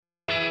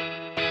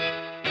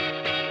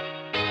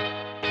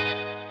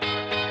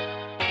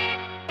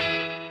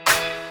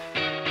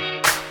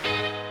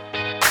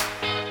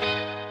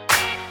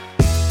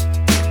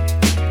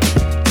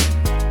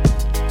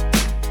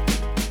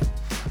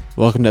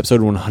Welcome to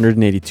episode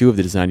 182 of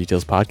the Design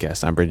Details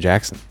Podcast. I'm Brent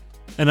Jackson.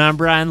 And I'm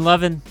Brian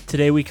Lovin.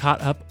 Today we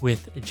caught up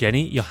with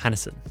Jenny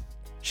Johannesson.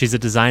 She's a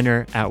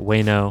designer at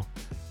Wayno,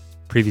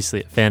 previously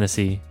at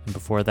Fantasy, and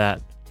before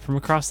that, from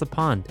across the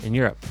pond in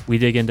Europe. We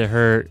dig into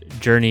her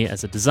journey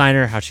as a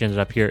designer, how she ended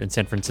up here in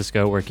San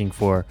Francisco working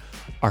for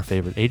our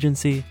favorite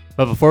agency.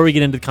 But before we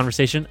get into the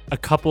conversation, a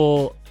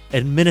couple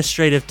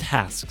administrative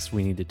tasks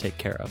we need to take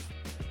care of.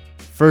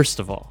 First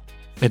of all,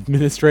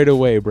 Administrate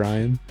away,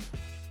 Brian.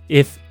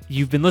 if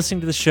you've been listening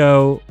to the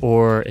show,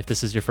 or if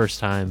this is your first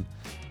time,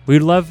 we'd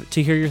love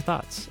to hear your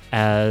thoughts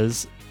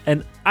as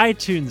an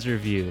iTunes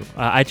review.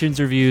 iTunes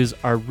reviews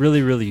are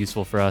really, really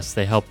useful for us.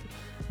 They help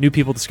new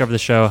people discover the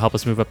show, help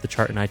us move up the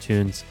chart in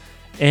iTunes,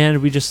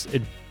 and we just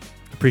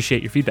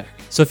appreciate your feedback.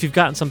 So if you've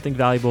gotten something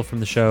valuable from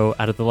the show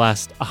out of the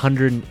last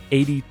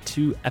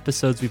 182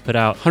 episodes we put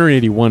out,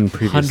 181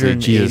 previously.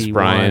 Jesus,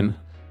 Brian.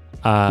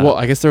 Well,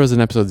 I guess there was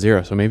an episode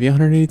 0, so maybe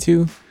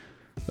 182?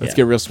 Let's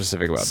get real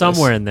specific about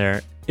somewhere in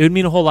there. It would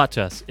mean a whole lot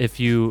to us if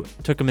you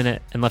took a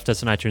minute and left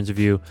us an iTunes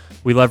review.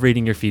 We love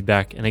reading your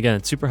feedback. And again,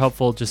 it's super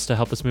helpful just to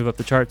help us move up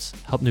the charts,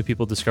 help new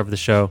people discover the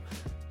show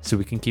so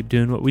we can keep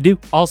doing what we do.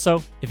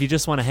 Also, if you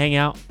just want to hang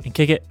out and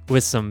kick it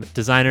with some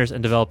designers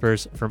and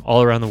developers from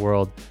all around the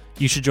world,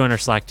 you should join our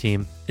Slack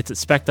team. It's at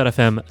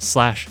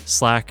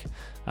spec.fm/Slack.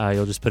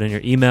 You'll just put in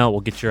your email.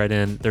 We'll get you right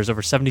in. There's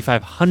over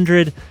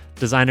 7,500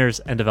 designers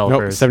and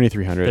developers. Nope,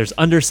 7,300. There's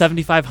under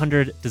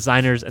 7,500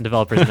 designers and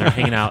developers in there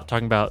hanging out,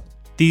 talking about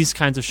these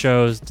kinds of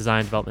shows,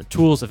 design development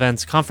tools,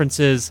 events,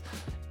 conferences,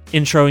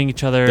 introing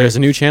each other. There's a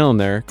new channel in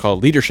there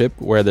called Leadership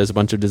where there's a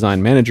bunch of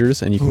design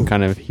managers and you can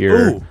kind of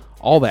hear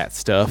all that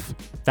stuff.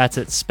 That's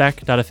at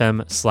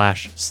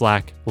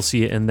spec.fm/Slack. We'll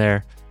see you in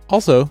there.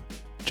 Also,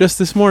 just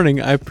this morning,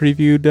 I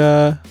previewed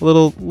a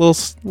little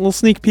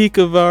sneak peek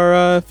of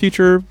our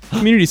future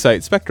community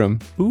site, Spectrum,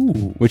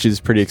 which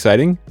is pretty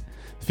exciting.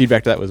 The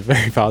feedback to that was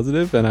very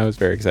positive, and I was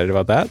very excited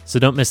about that. So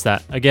don't miss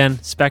that. Again,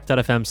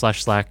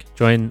 spec.fm/Slack.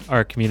 Join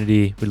our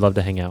community. We'd love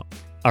to hang out.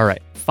 All right,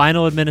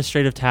 final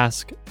administrative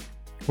task.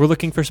 We're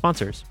looking for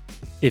sponsors.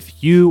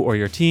 If you or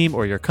your team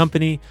or your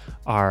company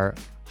are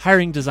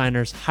hiring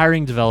designers,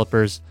 hiring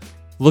developers,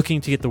 looking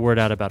to get the word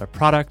out about a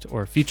product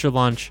or a feature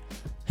launch,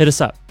 hit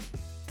us up.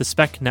 The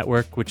Spec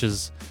Network, which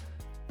is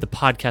the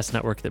podcast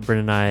network that Bryn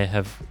and I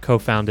have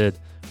co-founded,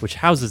 which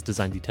houses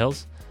Design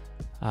Details.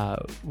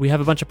 We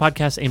have a bunch of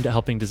podcasts aimed at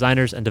helping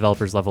designers and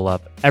developers level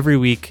up. Every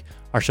week,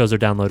 our shows are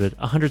downloaded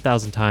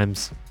 100,000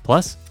 times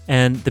plus,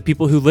 and the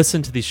people who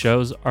listen to these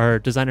shows are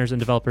designers and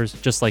developers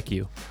just like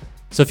you.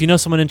 So if you know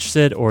someone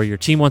interested or your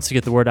team wants to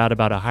get the word out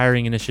about a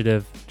hiring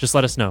initiative, just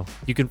let us know.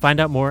 You can find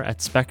out more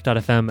at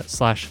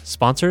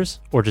spec.fm/sponsors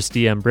or just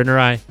DM Bryn or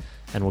I,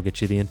 and we'll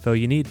get you the info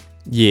you need.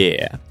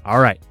 Yeah. All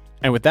right.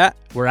 And with that,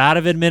 We're out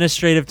of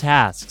administrative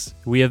tasks.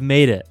 We have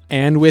made it.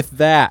 and with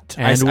that,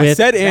 I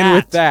said and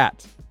with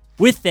that.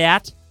 With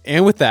that,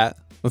 And with that,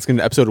 let's get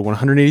into episode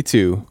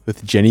 182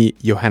 with Jenny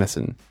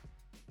Johannesson.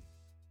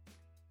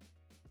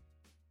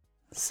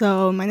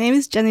 So my name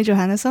is Jenny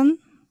Johannesson.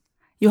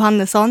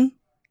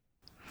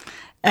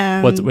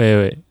 And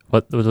wait.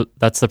 What?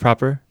 That's the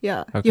proper?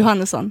 Yeah, Okay.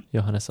 Johannesson.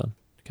 Johannesson.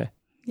 Okay.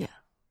 Yeah.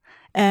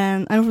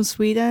 And I'm from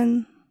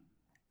Sweden.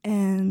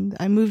 And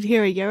I moved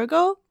here a year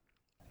ago.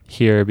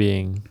 Here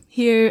being.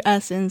 Here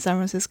as in San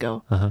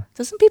Francisco. Uh-huh.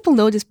 Doesn't people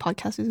know this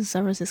podcast is in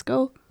San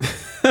Francisco?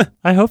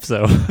 I hope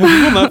so. Have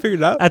people not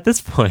figured it out? At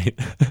this point.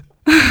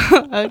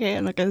 Okay,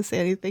 I'm not going to say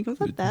anything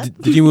about that.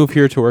 Did you move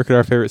here to work at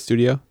our favorite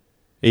studio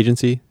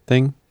agency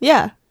thing?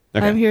 Yeah.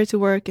 Okay. I'm here to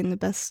work in the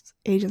best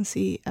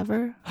agency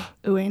ever.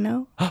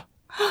 Ueno.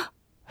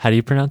 How do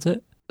you pronounce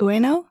it?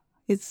 Ueno?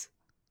 It's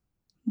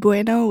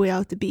bueno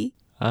without the B.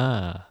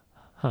 Ah.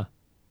 Huh.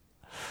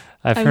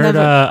 I've I've heard.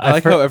 never- I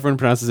like how everyone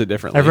pronounces it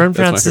differently. Everyone That's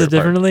my pronounces it favorite part.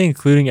 differently,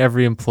 including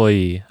every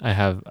employee. I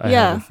have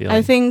a feeling.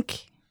 I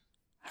think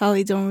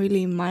Hallie don't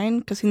really mind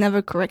because he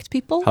never correct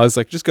people. I was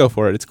like, just go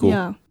for it. It's cool.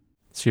 Yeah.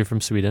 So you're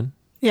from Sweden?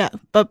 Yeah.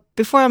 But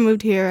before I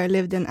moved here, I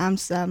lived in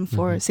Amsterdam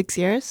for 6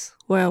 years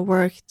where I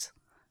worked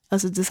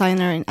as a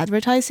designer in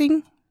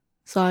advertising.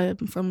 So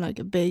I'm from like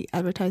a big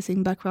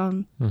advertising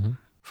background Mm-hmm.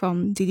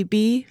 from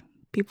DDB.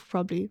 People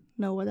probably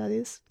know what that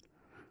is.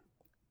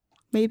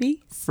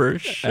 Maybe. For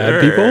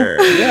Ad people?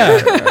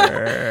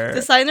 Yeah.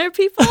 Designer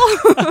people.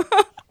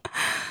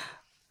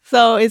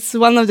 So it's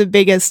one of the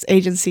biggest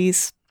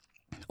agencies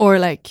or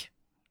like,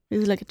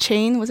 is it like a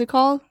chain? What's it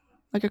called?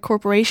 Like a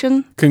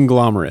corporation?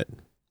 Conglomerate.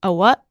 A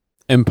what?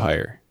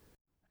 Empire.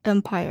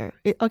 Empire.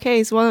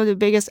 It's one of the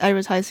biggest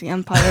advertising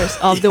empires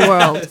of the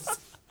world.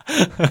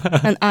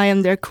 And I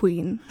am their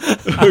queen.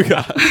 Oh,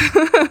 God.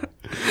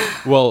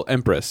 Well,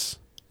 Empress.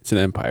 It's an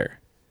empire.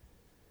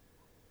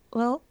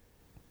 Well,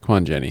 Come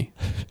on, Jenny.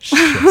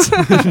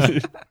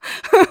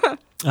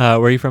 Where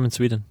are you from in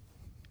Sweden?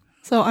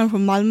 so I'm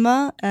from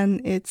Malmö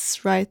and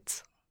it's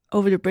right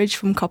over the bridge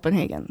from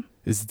Copenhagen.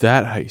 Is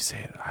that how you say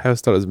it? I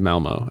always thought it was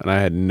Malmo, and I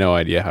had no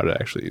idea how to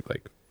actually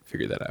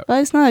figure that out.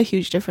 But it's not a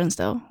huge difference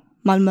though.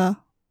 Malmö.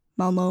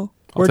 I'll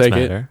Words take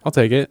matter. it. I'll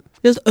take it.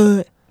 Just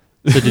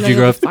So And did then you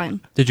grow you'll up? be fine.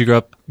 Did you grow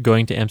up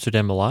going to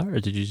Amsterdam a lot, or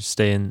did you just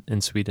stay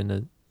in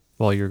Sweden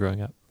while you were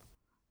growing up?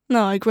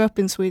 No, I grew up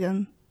in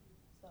Sweden.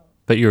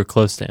 But you were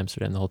close to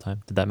Amsterdam the whole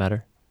time. Did that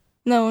matter?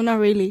 No, not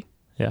really.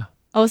 Yeah.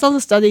 I was also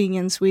studying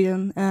in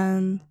Sweden,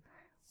 and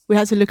we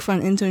had to look for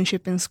an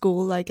internship in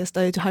school. Like I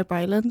studied to Hyper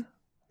Island,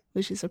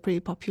 which is a pretty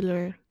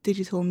popular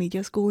digital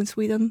media school in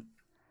Sweden.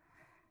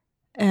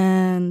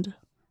 And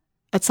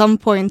at some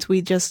point,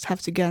 we just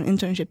have to get an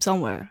internship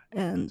somewhere.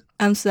 And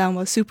Amsterdam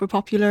was super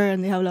popular,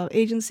 and they have a lot of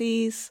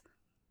agencies,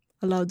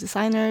 a lot of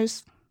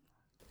designers.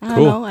 I don't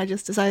Cool. know. I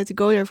just decided to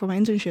go there for my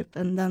internship,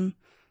 and then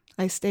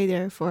I stayed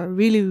there for a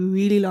really,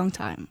 really long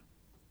time.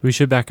 We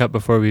should back up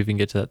before we even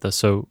get to that, though.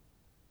 So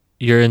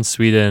you're in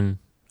Sweden.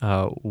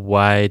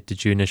 Why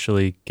did you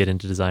initially get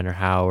into design, or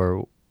how,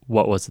 or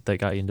what was it that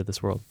got you into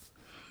this world?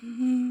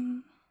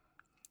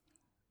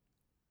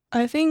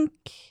 I think,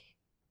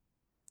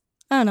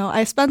 I don't know,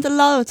 I spent a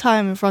lot of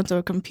time in front of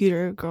a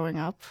computer growing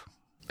up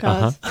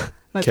because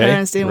my Okay.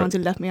 parents didn't Right. want to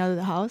let me out of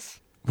the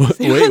house. Wait,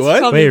 So it's what?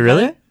 probably Wait,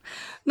 really? better.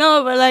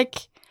 No, but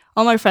like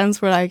all my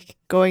friends were like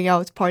going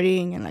out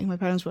partying, and like my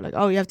parents were like,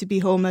 oh, you have to be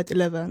home at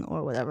 11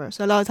 or whatever.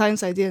 So a lot of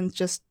times I didn't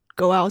just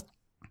go out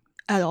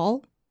at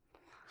all.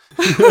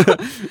 I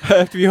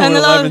have to be home And at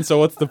a lot 11, of- so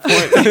what's the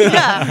point?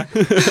 Yeah.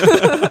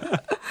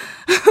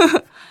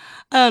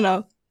 I don't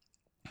know.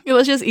 It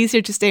was just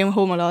easier to stay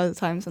home a lot of the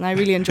times, and I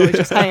really enjoyed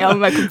just hanging out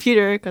with my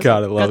computer because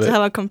God, I I love got to it.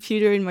 have a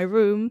computer in my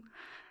room.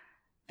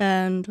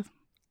 And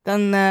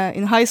then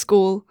in high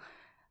school,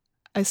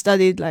 I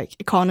studied like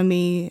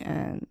economy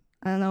and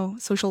I don't know,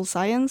 social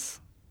science.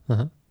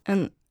 Uh-huh.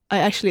 And I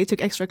actually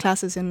took extra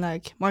classes in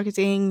like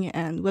marketing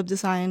and web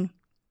design,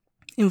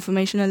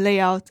 informational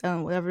layout,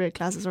 and whatever the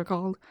classes are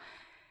called.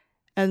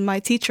 And my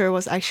teacher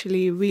was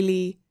actually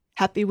really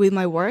happy with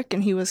my work,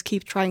 and he was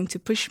keep trying to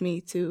push me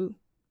to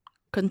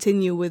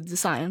continue with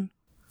design.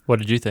 What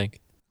did you think?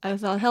 I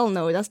thought, hell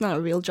no, that's not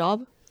a real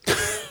job.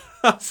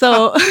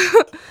 So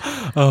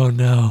Oh,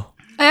 no.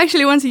 I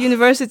actually went to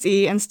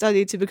university and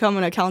studied to become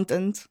an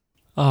accountant.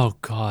 Oh,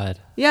 God.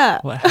 Yeah.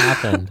 What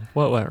happened?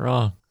 What went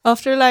wrong?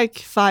 After like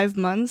 5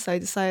 months, I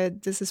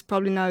decided this is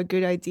probably not a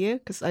good idea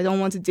because I don't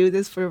want to do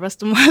this for the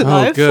rest of my Oh,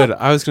 life. good.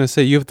 I was going to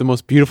say, you have the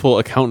most beautiful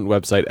accountant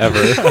website ever.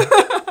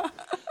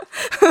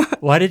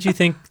 Why did you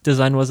think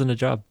design wasn't a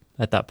job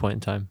at that point in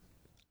time?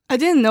 I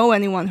didn't know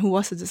anyone who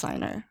was a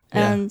designer.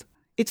 Yeah. And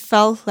it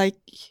felt like,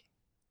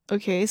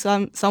 okay,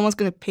 so someone's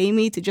going to pay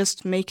me to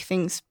just make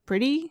things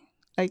pretty.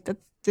 Like that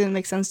didn't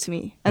make sense to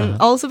me. And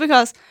also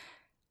because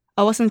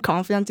I wasn't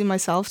confident in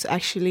myself to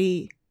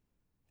actually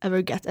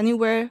ever get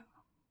anywhere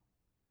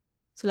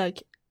to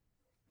like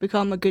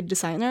become a good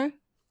designer.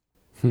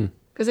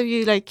 Because if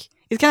you like,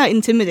 it's kind of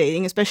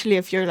intimidating, especially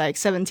if you're like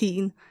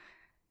 17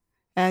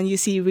 and you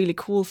see really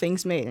cool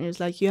things made, and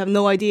it's like you have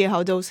no idea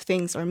how those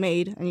things are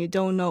made, and you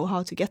don't know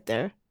how to get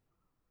there.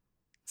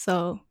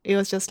 So it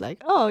was just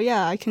like, oh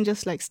yeah, I can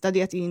just like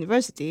study at the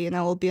university, and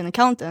I will be an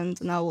accountant,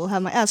 and I will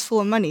have my ass full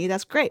of money.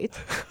 That's great.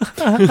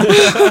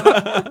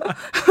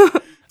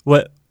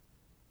 What,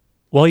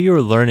 while you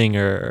were learning,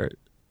 or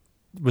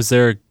was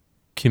there a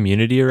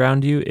community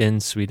around you in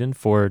Sweden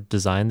for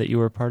design that you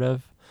were part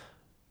of?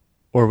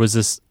 Or was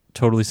this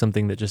totally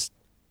something that just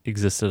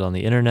existed on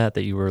the internet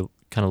that you were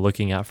kind of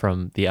looking at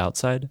from the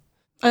outside?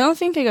 I don't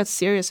think I got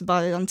serious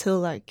about it until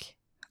like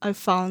I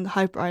found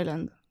Hyper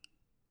Island.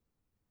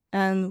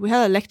 And we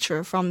had a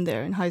lecturer from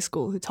there in high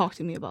school who talked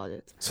to me about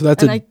it. So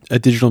that's And a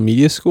digital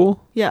media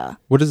school? Yeah.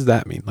 What does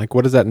that mean? Like,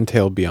 what does that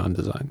entail beyond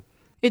design?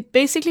 It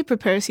basically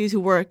prepares you to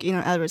work in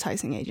an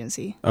advertising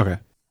agency. Okay.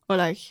 Or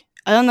like,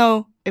 I don't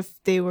know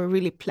if they were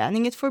really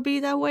planning it for be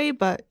that way,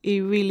 but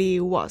it really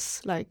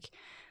was. Like,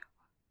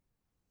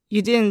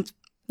 you didn't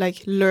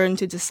like learn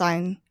to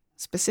design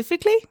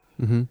specifically,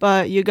 Mm-hmm.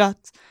 but you got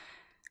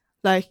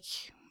like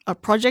a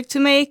project to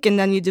make, and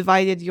then you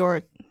divided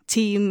your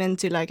team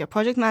into like a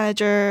project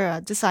manager,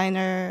 a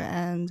designer,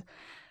 and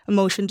a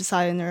motion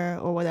designer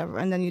or whatever,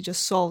 and then you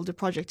just solve the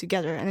project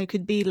together. And it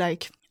could be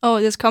like, oh,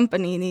 this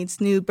company needs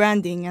new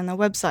branding and a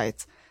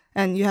website,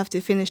 and you have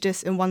to finish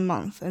this in 1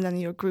 month, and then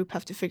your group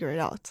have to figure it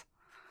out.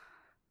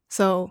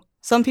 So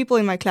some people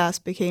in my class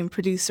became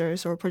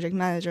producers or project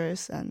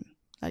managers, and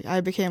like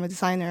I became a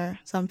designer.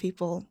 Some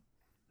people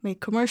make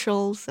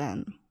commercials,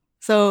 and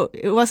so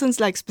it wasn't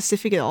like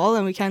specific at all,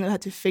 and we kind of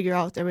had to figure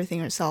out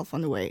everything ourselves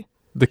on the way.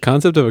 The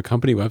concept of a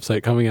company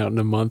website coming out in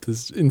a month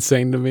is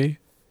insane to me.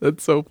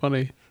 That's so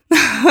funny.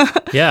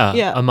 Yeah.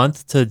 Yeah. A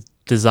month to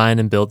design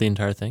and build the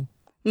entire thing.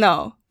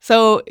 No.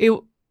 So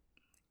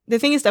the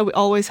thing is that we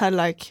always had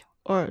like,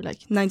 or like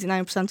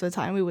 99% of the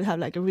time, we would have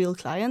like a real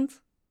client.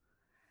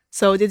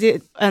 So they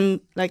did,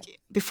 and like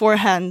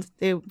beforehand,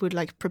 they would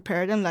like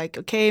prepare them like,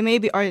 okay,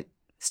 maybe our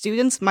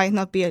students might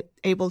not be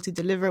able to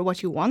deliver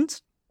what you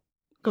want,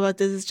 but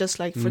this is just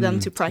like for them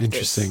to practice.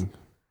 Interesting.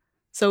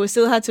 So we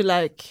still had to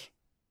like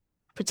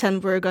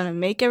pretend we're gonna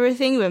make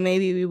everything, but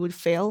maybe we would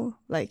fail.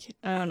 Like,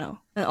 I don't know.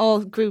 And all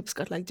groups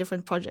got like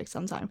different projects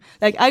sometimes.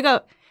 Like I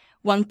got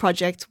one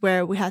project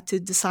where we had to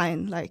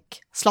design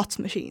like slot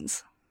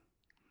machines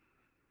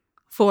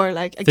for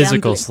like a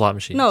Physical gambling. slot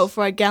machines. No,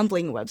 for a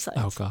gambling website.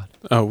 Oh God.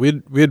 Oh,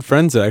 we had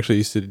friends that actually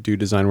used to do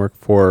design work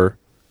for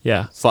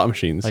Yeah. slot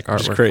machines. Like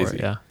which is artwork. crazy. For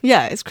it, yeah.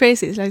 Yeah, it's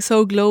crazy. It's like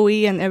so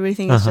glowy and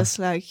everything is Uh-huh. just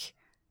like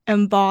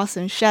embossed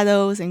and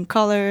shadows and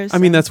colors. I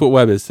mean, and- that's what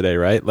web is today,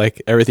 right?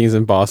 Like everything's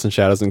embossed in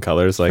shadows and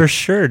colors. Like For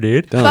sure,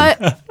 dude. done.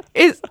 but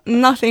it's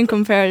nothing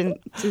compared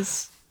to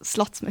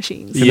slot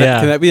machines. Can Yeah.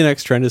 can that be the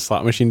next trend? Is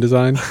slot machine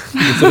design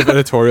instead of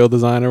editorial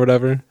design or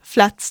whatever?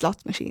 Flat slot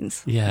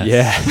machines. Yes.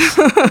 Yes.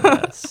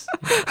 Yes.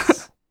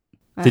 Yes.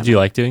 Did you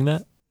like doing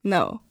that?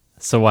 No.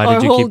 So why Our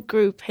did you whole keep?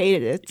 group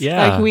hated it. Yeah.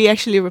 Like we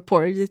actually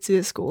reported it to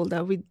the school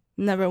that we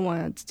never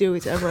wanted to do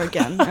it ever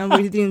again, and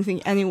we didn't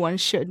think anyone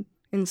should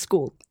in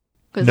school.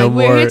 Because No like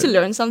we're here more- to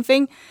learn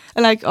something,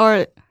 and like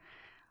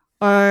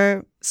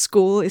our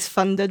school is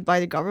funded by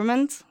the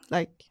government.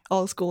 Like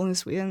all schools in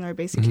Sweden are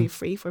basically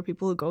free for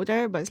people who go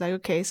there. But it's like,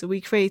 okay, so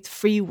we create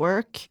free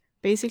work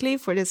basically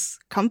for this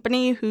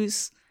company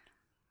who's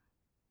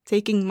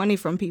taking money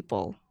from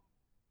people,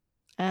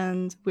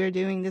 and we're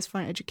doing this for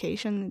an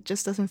education. It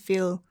just doesn't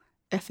feel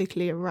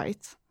ethically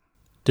right.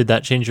 Did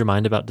that change your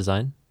mind about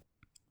design?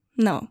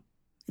 No,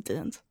 it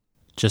didn't.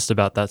 Just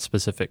about that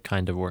specific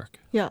kind of work.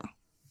 Yeah.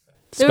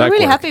 They were Spec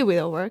really work. happy with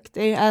our work.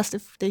 They asked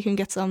if they can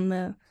get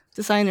some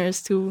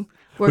designers to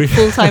work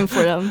full time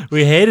for them.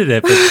 We hated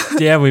it, but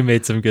damn, we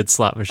made some good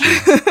slot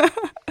machines.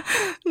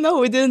 No,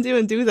 we didn't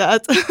even do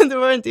that. They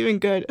weren't even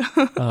good.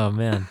 Oh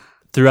man!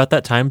 Throughout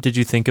that time, did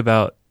you think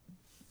about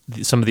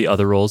some of the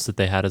other roles that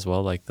they had as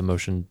well, like the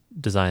motion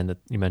design that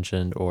you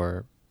mentioned,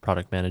 or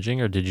product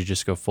managing, or did you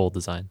just go full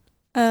design?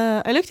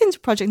 I looked into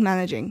project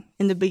managing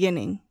in the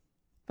beginning,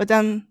 but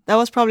then that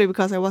was probably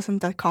because I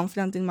wasn't that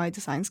confident in my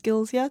design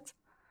skills yet.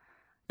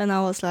 And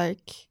I was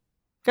like,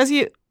 because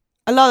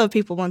a lot of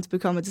people want to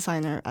become a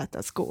designer at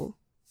that school.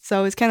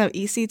 So it's kind of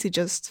easy to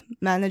just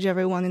manage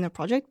everyone in a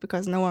project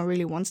because no one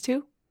really wants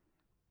to.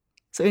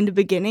 So in the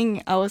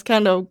beginning, I was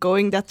kind of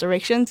going that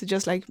direction to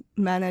just like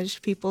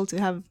manage people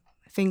to have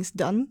things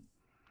done.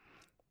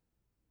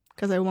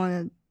 Because I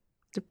wanted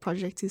the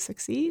project to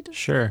succeed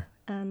Sure.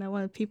 and I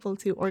wanted people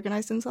to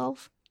organize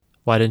themselves.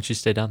 Why didn't you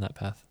stay down that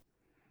path?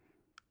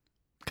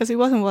 Because it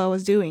wasn't what I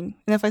was doing.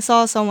 And if I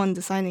saw someone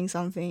designing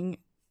something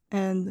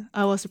and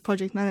I was the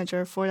project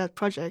manager for that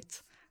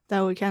project,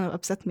 that would kind of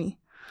upset me.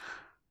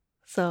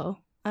 So,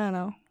 I don't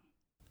know.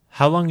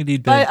 How long had you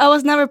been? But I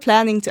was never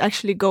planning to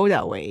actually go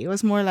that way. It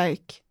was more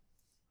like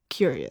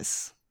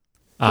curious.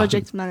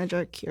 Project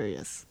manager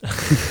curious.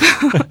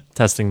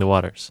 Testing the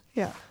waters.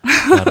 Yeah.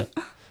 Got it.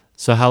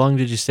 So how long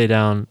did you stay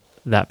down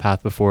that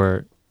path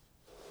before,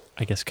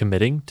 I guess,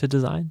 committing to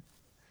design?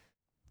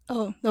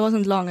 Oh, that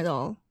wasn't long at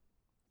all.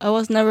 I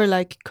was never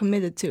like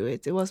committed to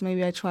it. It was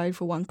maybe I tried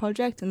for one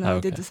project and then I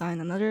did Okay. design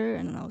another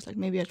and then I was like,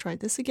 maybe I tried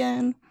this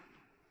again.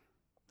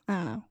 I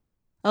don't know.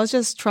 I was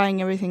just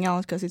trying everything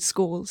out because it's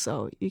school,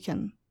 so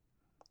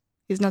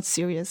it's not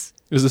serious.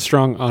 It was a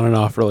strong on and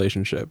off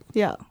relationship.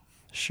 Yeah.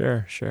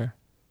 Sure, sure.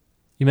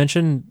 You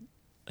mentioned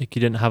like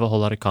you didn't have a whole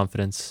lot of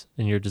confidence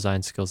in your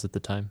design skills at the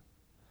time.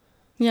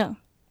 Yeah.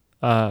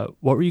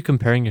 What were you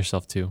comparing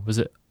yourself to? Was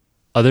it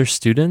other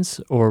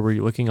students, or were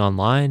you looking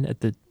online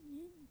at the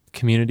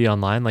community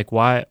online? Like,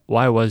 why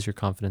was your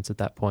confidence at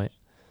that point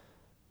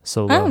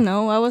so low? I don't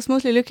know. I was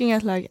mostly looking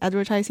at like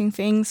advertising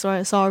things, or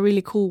I saw a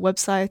really cool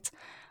website,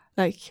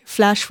 like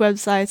Flash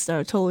websites that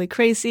are totally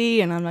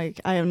crazy, and I'm like,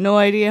 I have no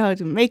idea how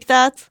to make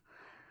that.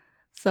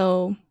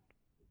 So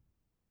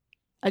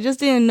I just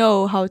didn't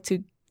know how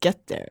to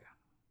get there.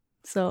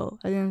 So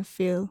I didn't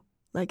feel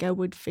like I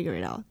would figure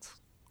it out.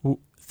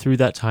 Through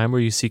that time, were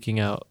you seeking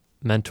out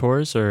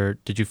mentors, or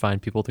did you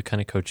find people to kind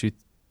of coach you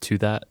to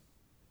that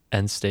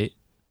end state?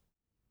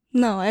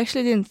 No, I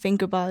actually didn't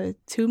think about it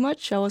too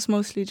much. I was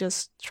mostly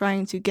just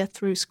trying to get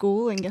through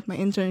school and get my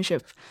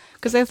internship.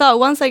 Because I thought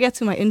once I get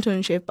to my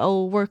internship, I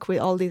will work with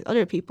all these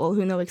other people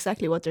who know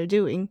exactly what they're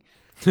doing.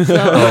 So,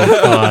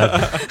 Oh,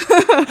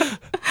 God.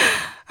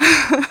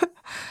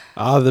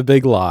 The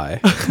big lie.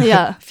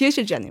 yeah,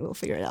 future Jenny will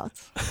figure it out.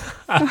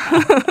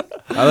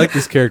 I like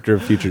this character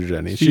of future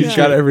Jenny. She's Yeah.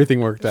 got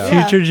everything worked out.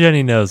 Yeah. Future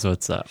Jenny knows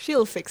what's up.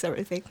 She'll fix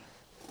everything.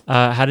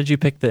 How did you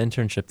pick the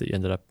internship that you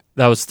ended up?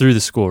 That was through the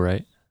school,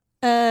 right?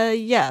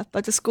 Yeah,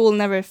 but the school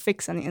never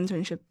fixed any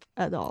internship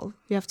at all.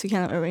 You have to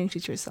kind of arrange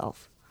it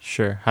yourself.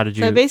 Sure. How did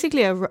you? So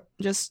basically, I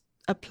just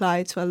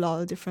applied to a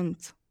lot of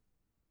different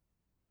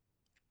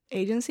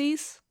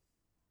agencies.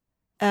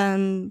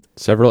 And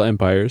Several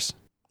empires.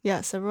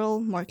 yeah, several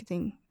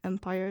marketing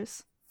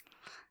empires.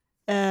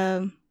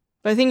 But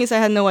the thing is, I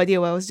had no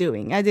idea what I was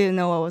doing. I didn't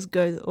know what was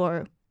good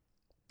or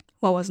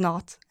what was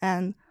not.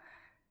 And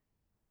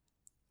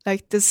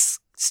like this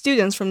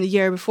students from the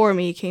year before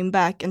me came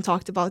back and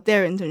talked about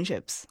their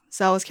internships.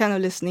 So I was kind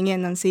of listening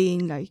in and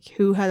seeing like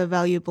who had a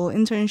valuable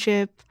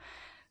internship,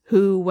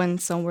 who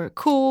went somewhere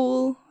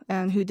cool,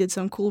 and who did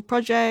some cool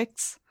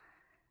projects.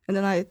 And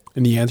then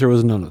And the answer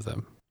was none of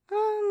them.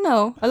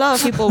 no, a lot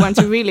of people went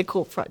to really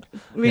cool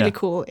Yeah.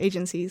 cool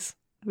agencies,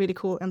 really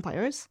cool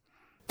empires.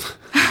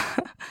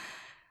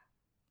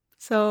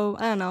 So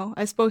I don't know.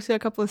 I spoke to a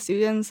couple of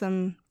students,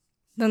 and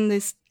then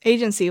this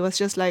agency was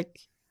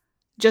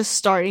just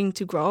starting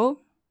to grow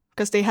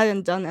because they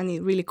hadn't done any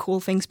really cool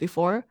things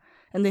before,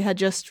 and they had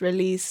just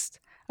released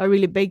a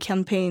really big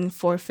campaign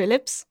for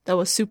Philips that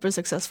was super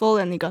successful,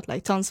 and they got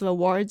like tons of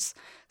awards.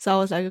 So I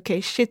was like, okay,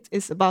 shit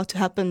is about to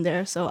happen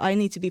there, so I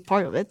need to be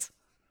part of it.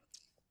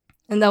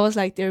 And that was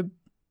like their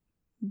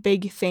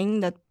big thing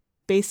that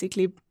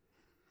basically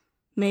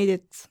made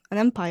it an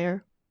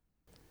empire.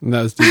 And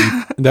that was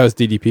that was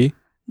DDP?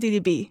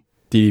 DDB.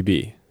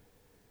 DDB.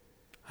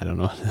 I don't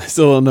know. I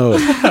still don't know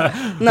it.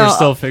 No, We're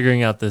still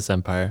figuring out this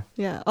empire.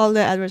 yeah, all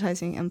the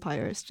advertising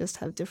empires just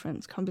have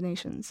different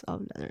combinations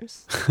of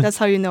letters. That's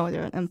how you know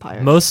they're an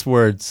empire. Most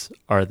words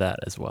are that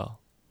as well.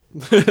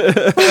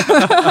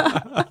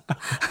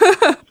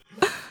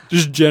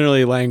 Just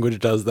generally, language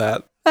does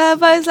that.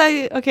 But it's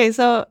like, okay,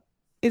 so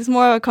it's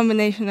more of a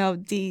combination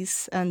of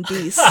these and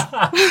these.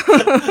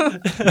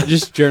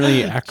 Just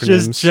generally acronyms.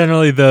 Just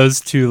generally those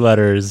two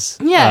letters.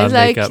 Yeah, it's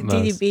like make up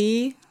most.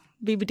 DDB,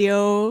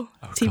 BBDO,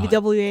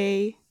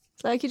 TBWA.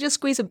 It's like you just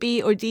squeeze a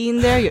B or D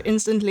in there, you're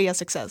instantly a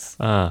success.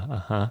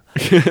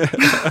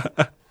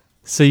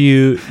 So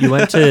you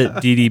went to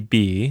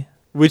DDB.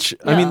 Which,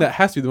 I mean, Yeah. that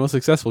has to be the most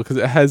successful because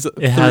it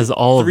has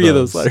All three of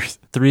of those letters.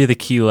 3 of the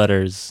key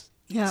letters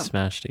Yeah.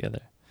 smashed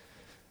together.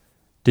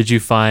 Did you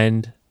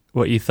find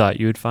what you thought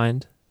you would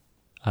find?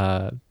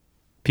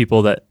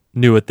 People that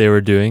knew what they were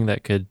doing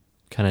that could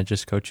kind of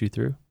just coach you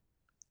through?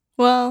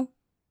 Well,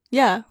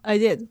 yeah, I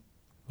did.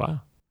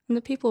 Wow. And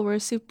the people were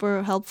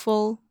super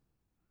helpful.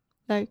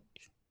 Like,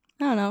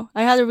 I don't know.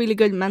 I had a really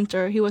good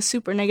mentor. He was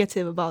super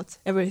negative about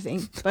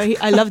everything,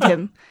 but I loved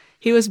him.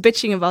 He was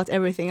bitching about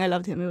everything. I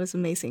loved him. It was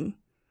amazing.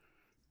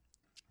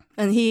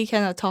 And he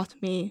kind of taught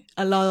me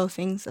a lot of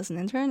things as an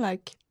intern.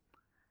 Like,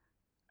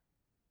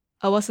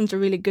 I wasn't a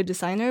really good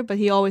designer, but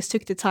he always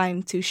took the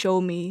time to show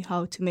me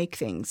how to make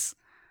things.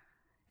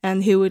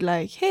 And he would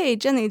like, hey,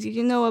 Jenny, did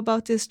you know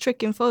about this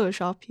trick in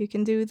Photoshop? You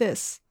can do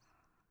this.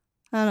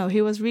 I don't know.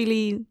 He was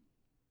really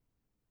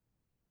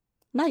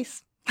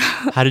nice.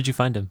 How did you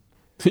find him?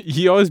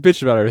 He always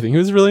bitched about everything. He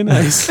was really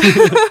nice.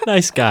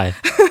 Nice guy.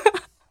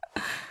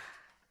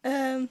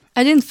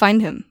 I didn't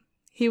find him.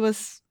 He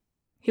was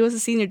a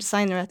senior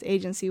designer at the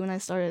agency when I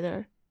started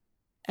there.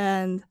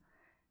 And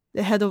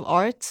the head of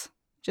art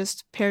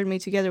just paired me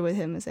together with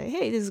him and say,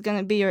 hey, this is going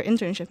to be your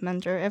internship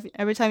mentor.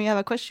 Every time you have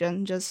a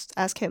question, just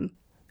ask him.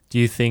 Do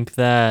you think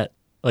that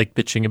like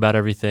bitching about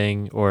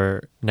everything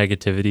or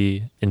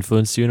negativity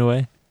influenced you in a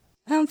way?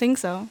 I don't think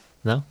so.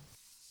 No?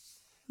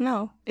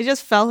 No. It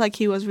just felt like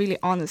he was really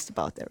honest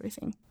about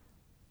everything.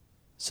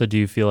 So do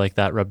you feel like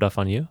that rubbed off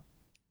on you?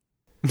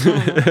 I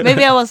don't know.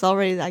 Maybe I was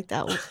already like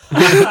that.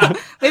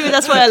 Maybe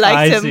that's why I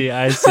liked him.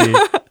 I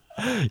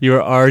see. You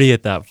were already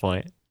at that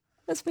point.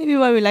 That's maybe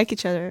why we like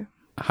each other.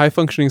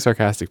 High-functioning,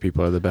 sarcastic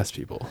people are the best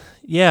people.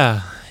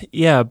 Yeah,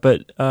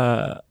 but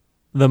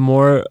the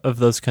more of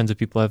those kinds of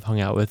people I've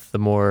hung out with, the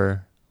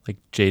more like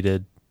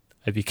jaded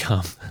I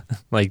become,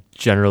 like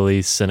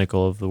generally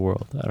cynical of the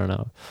world. I don't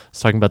know. I was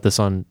talking about this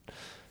on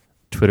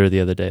Twitter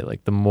the other day.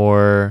 Like the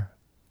more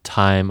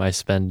time I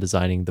spend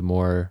designing, the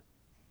more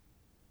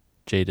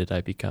jaded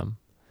I become.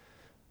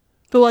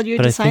 But what are you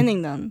But I think-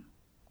 designing then?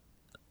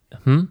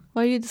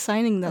 Why are you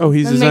designing them? Oh,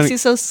 he's that designing- makes you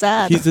so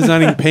sad. He's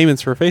designing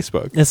payments for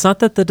Facebook. It's not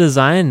that the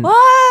design.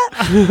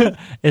 What?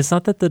 It's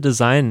not that the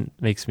design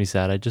makes me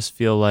sad. I just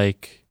feel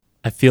like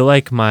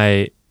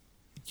my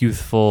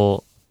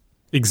youthful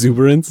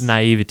Exuberance.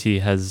 naivety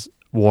has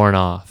worn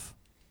off.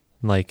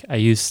 Like I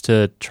used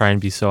to try and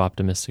be so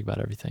optimistic about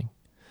everything.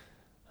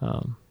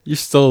 You're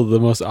still the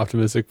most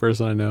optimistic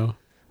person I know.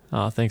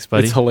 Oh, thanks,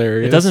 buddy. It's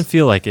hilarious. It doesn't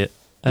feel like it.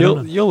 I don't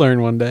know. You'll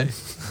learn one day.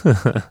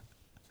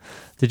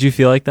 Did you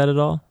feel like that at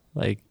all?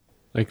 Like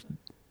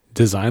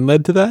Design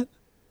led to that?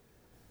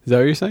 Is that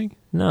what you're saying?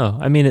 no.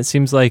 I mean, it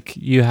seems like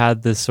you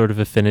had this sort of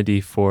affinity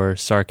for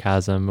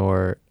sarcasm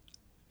or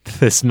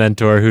this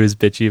mentor who is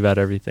bitchy about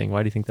everything.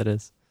 Why do you think that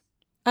is?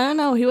 I don't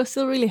know. He was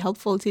still really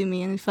helpful to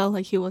me, and it felt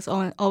like he was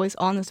always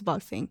honest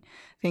about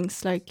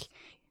things. Like,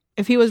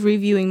 if he was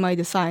reviewing my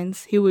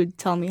designs, he would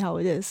tell me how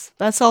it is.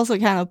 That's also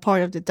kind of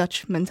part of the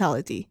Dutch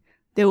mentality.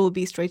 They will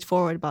be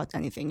straightforward about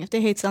anything. If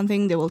they hate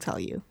something, they will tell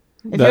you.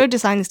 If That- your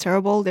design is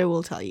terrible, they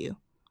will tell you.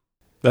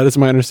 That is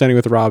my understanding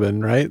with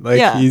Robin, right? Like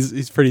Yeah.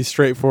 he's pretty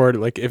straightforward.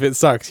 Like if it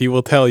sucks, he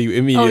will tell you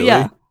immediately.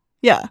 Oh,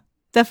 yeah,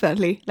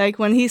 definitely. Like,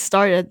 when he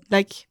started,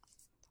 like,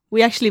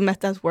 we actually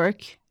met at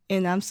work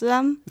in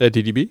Amsterdam. At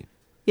DDB?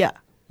 Yeah.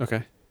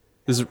 Okay.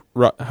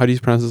 How do you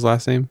pronounce his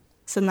last name?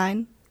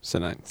 Senine.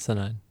 Senine.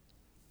 Senine.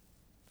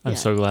 I'm Yeah.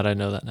 so glad I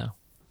know that now.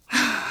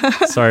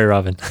 Sorry,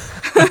 Robin.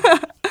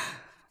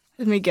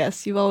 Let me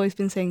guess. You've always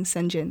been saying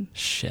Senjin.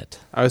 Shit.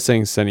 I was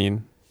saying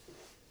Senine.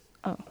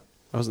 Oh.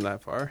 I wasn't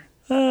that far.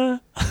 Kind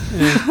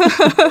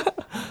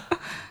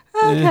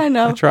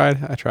I of.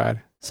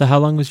 tried. So how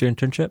long was your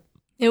internship?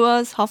 It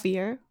was half a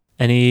year.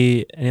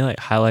 Any like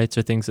highlights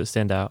or things that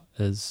stand out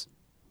as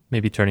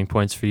maybe turning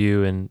points for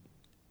you in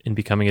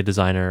becoming a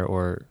designer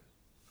or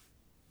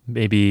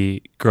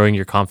maybe growing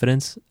your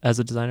confidence as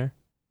a designer?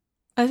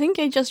 I think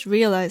I just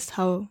realized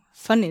how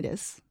fun it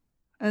is.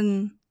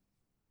 And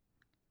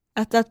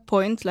at that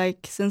point,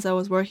 like since I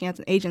was working at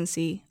an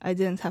agency, I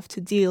didn't have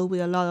to deal with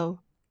a lot of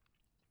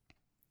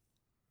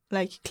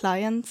like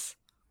clients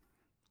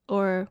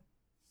or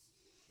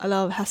a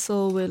lot of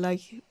hassle with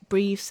like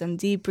briefs and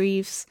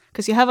debriefs,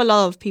 because you have a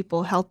lot of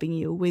people helping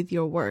you with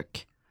your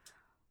work.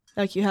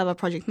 Like you have a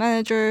project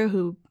manager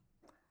who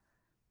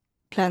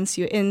plans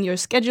you in your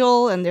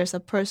schedule, and there's a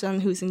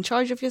person who's in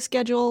charge of your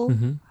schedule,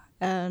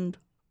 and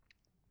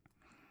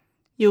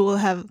you will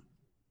have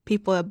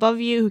people above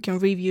you who can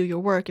review your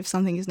work if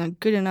something is not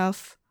good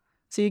enough.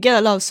 So you get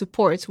a lot of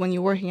support when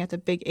you're working at a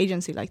big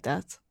agency like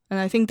that. And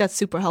I think that's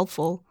super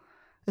helpful,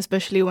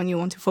 especially when you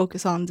want to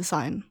focus on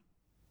design.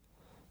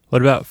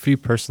 What about for you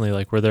personally?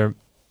 Like, were there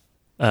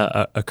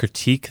a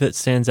critique that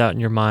stands out in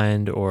your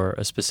mind, or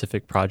a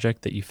specific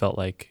project that you felt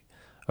like,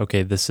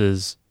 okay,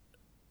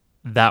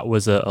 that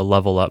was a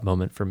level up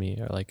moment for me,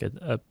 or like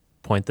a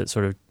point that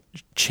sort of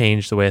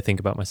changed the way I think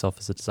about myself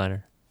as a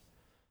designer?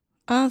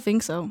 I don't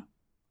think so.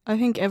 I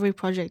think every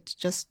project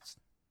just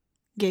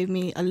gave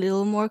me a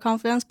little more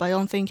confidence, but I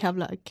don't think I have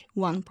like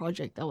one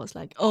project that was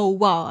like, oh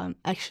wow, I'm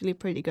actually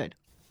pretty good.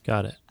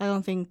 Got it. I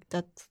don't think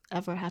that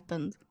ever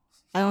happened.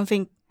 I don't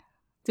think.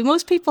 Do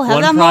most people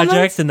have one that project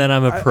moment? and then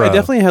I'm a pro? I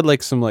definitely had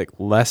like some like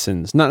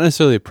lessons, not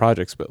necessarily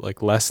projects, but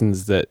like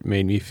lessons that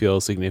made me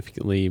feel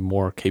significantly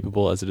more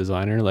capable as a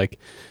designer. Like,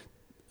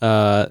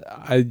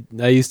 I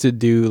used to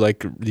do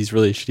like these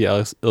really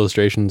shitty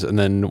illustrations, and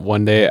then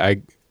one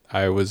day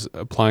I was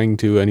applying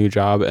to a new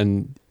job,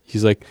 and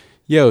he's like,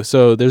 "Yo,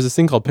 so there's this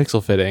thing called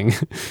pixel fitting.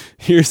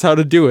 Here's how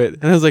to do it."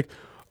 And I was like,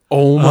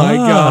 "Oh my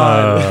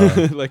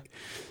god!" Like,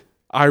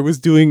 I was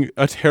doing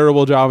a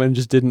terrible job and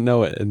just didn't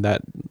know it, and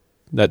that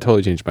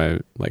totally changed my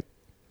like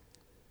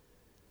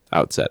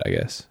outset, I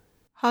guess.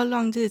 How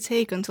long did it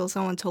take until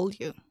someone told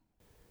you?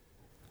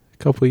 A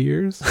couple of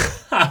years.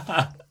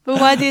 But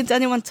why didn't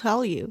anyone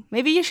tell you?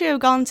 Maybe you should have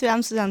gone to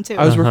Amsterdam too.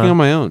 I was working on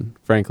my own,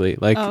 frankly.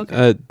 Like,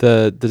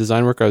 the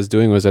design work I was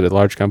doing was at a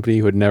large company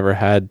who had never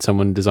had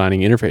someone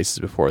designing interfaces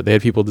before. They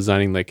had people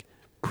designing like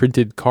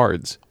printed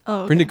cards. Oh,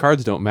 okay. Printed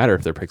cards don't matter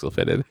if they're pixel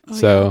fitted.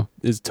 So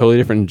it's totally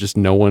different. Just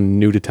no one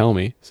knew to tell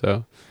me.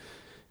 So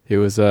it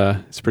was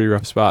it's a pretty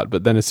rough spot.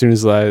 But then as soon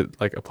as I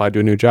like applied to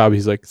a new job,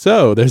 he's like,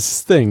 "So there's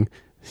this thing.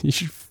 You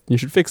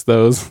should fix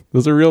those.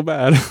 Those are real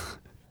bad."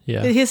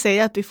 Yeah. Did he say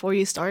that before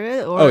you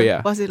started, or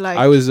was it like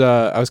I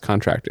was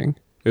contracting?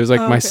 It was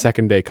like my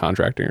second day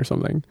contracting or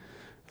something.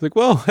 I was like,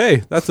 "Well,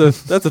 hey, that's a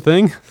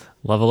thing."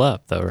 Level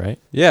up though, right?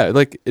 Yeah,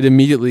 like it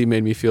immediately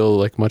made me feel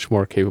like much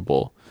more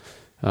capable,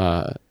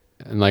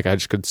 and like I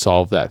just could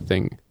solve that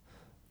thing.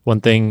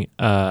 One thing,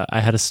 I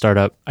had a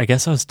startup. I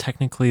guess I was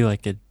technically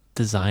like a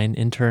design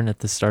intern at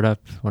the startup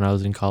when I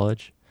was in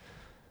college,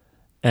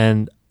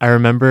 and I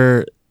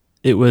remember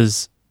it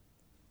was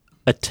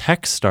a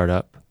tech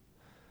startup,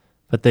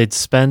 but they'd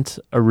spent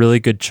a really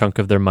good chunk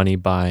of their money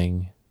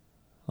buying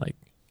like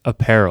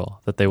apparel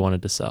that they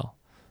wanted to sell,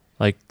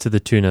 like to the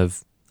tune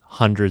of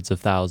hundreds of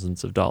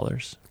thousands of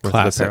dollars worth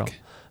of apparel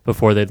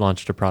before they'd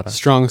launched a product.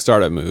 Strong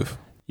startup move.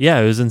 Yeah,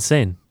 it was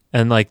insane.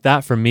 And like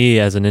that for me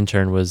as an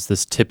intern was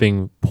this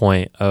tipping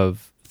point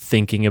of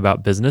thinking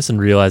about business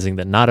and realizing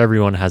that not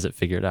everyone has it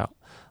figured out.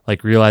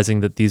 Like realizing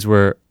that these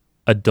were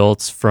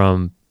adults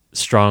from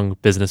strong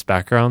business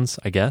backgrounds,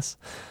 I guess,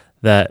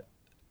 that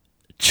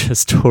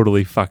just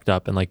totally fucked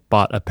up and like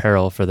bought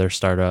apparel for their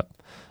startup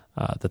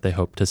that they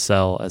hoped to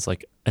sell as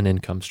like an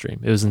income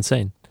stream. It was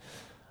insane.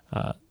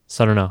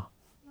 So I don't know.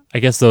 I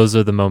guess those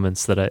are the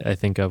moments that I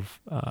think of,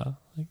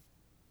 like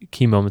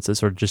key moments that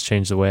sort of just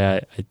change the way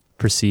I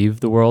perceive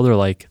the world, or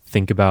like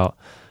think about,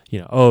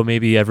 oh,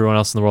 maybe everyone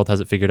else in the world has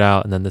it figured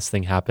out, and then this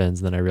thing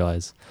happens, and then I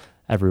realize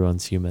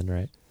everyone's human,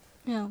 right?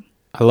 Yeah.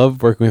 I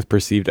love working with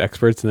perceived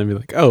experts and then be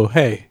like, "Oh,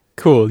 hey,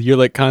 cool. You're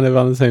like kind of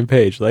on the same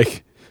page.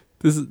 Like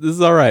this is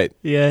all right.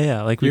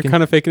 Yeah. Like you're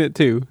kind of faking it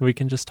too. We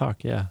can just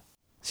talk. Yeah.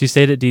 So you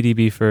stayed at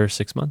DDB for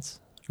 6 months,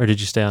 or did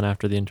you stay on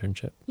after the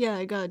internship? Yeah,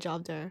 I got a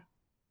job there.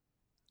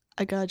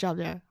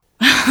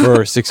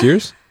 For 6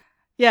 years?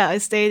 Yeah, I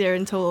stayed there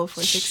in total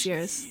for 6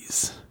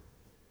 years.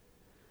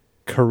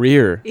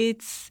 Career.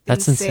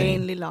 That's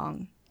insanely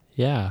long.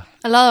 Yeah.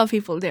 A lot of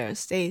people there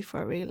stayed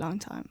for a really long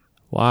time.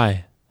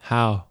 Why?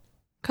 How?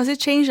 Because it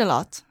changed a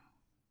lot.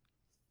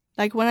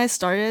 Like when I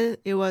started,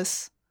 it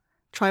was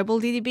tribal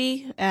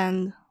DDB,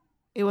 and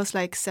it was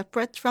like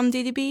separate from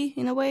DDB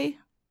in a way.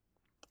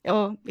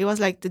 Oh, it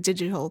was like the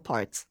digital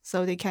part.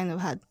 So they kind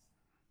of had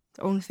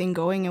their own thing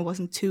going and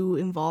wasn't too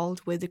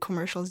involved with the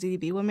commercials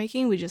DDB were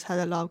making. We just had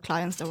a lot of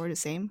clients that were the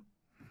same.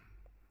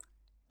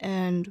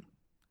 And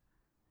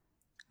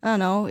I don't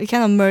know, it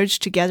kind of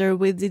merged together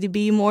with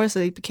DDB more, so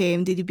it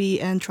became DDB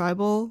and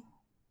tribal.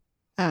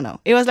 I don't know.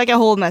 It was like a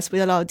whole mess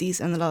with a lot of Ds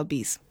and a lot of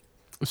Bs.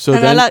 So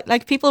and then,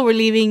 like people were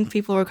leaving,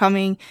 people were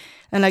coming,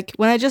 and like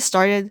when I just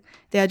started,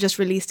 they had just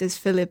released this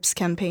Philips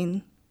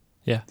campaign.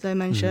 Yeah, that I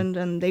mentioned,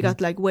 and they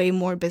got like way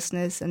more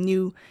business and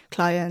new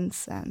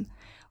clients, and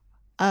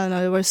I don't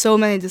know. There were so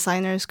many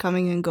designers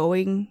coming and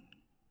going,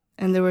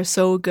 and they were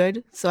so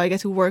good. So I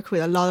get to work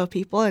with a lot of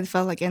people, and it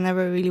felt like I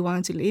never really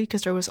wanted to leave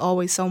because there was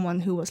always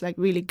someone who was like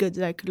really good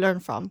that I could learn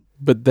from.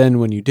 But then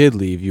when you did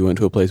leave, you went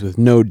to a place with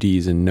no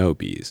D's and no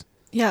B's.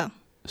 Yeah.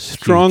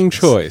 Strong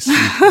choice.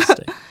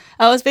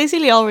 I was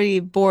basically already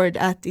bored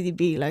at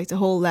DDB like the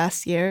whole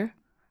last year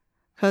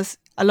because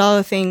a lot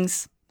of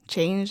things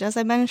changed, as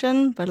I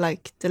mentioned, but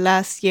like the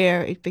last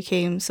year it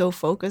became so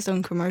focused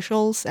on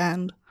commercials,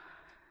 and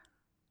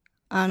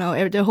I don't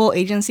know, the whole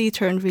agency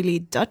turned really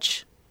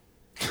Dutch.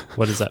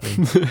 What does that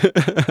mean?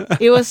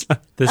 It was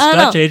This I don't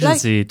Dutch know,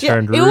 agency like,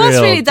 turned it real was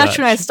really Dutch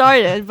when I Dutch.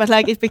 started, but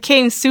like it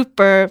became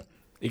super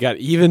It got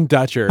even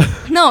Dutcher.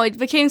 No, it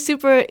became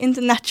super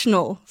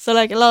international. So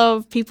like a lot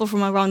of people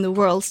from around the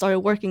world started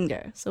working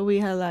there. So we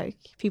had like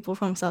people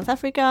from South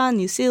Africa,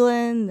 New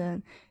Zealand,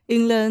 and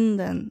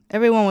England, and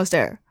everyone was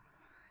there.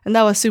 And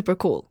that was super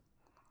cool.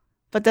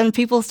 But then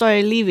people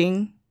started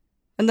leaving,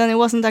 and then it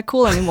wasn't that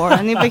cool anymore.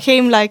 And it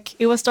became like,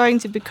 it was starting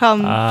to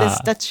become this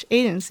Dutch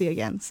agency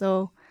again.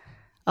 So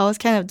I was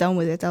kind of done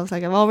with it. I was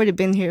like, I've already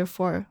been here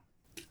for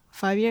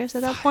 5 years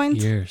at that point.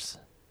 Years.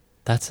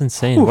 That's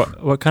insane.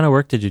 What kind of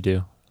work did you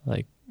do?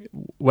 Like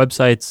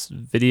websites,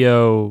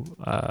 video,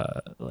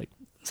 like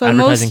So I advertising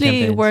mostly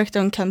campaigns? worked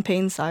on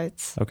campaign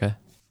sites. Okay.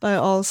 But I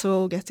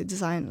also get to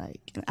design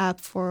like an app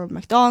for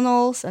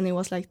McDonald's, and it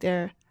was like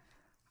their,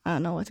 I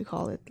don't know what to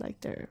call it,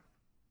 like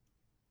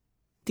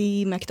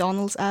the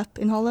McDonald's app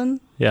in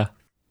Holland. Yeah.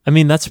 I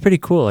mean, that's pretty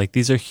cool. Like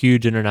these are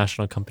huge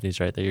international companies,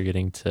 right, that you're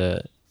getting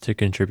to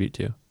contribute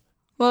to.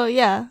 Well,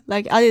 yeah,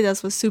 like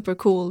Adidas was super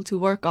cool to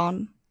work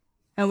on,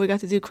 and we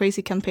got to do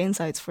crazy campaign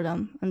sites for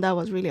them, and that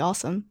was really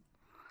awesome.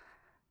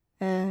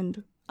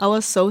 And I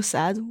was so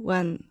sad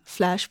when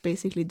Flash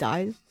basically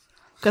died,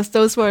 because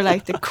those were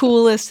like the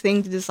coolest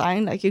thing to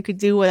design. Like you could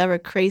do whatever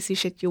crazy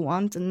shit you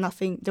want, and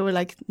nothing, there were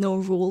like no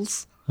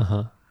rules.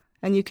 Uh-huh.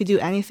 And you could do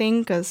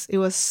anything because it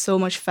was so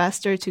much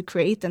faster to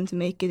create than to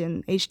make it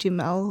in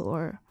HTML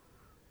or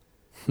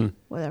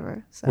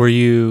whatever. So. Were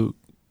you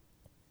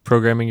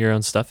programming your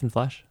own stuff in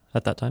Flash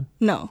at that time?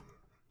 No.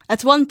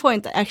 At one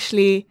point, I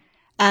actually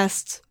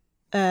asked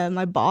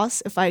my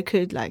boss if I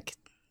could like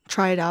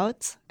try it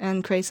out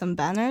and create some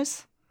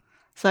banners.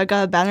 So I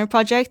got a banner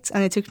project,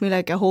 and it took me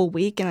like a whole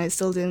week, and I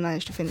still didn't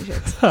manage to finish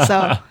it.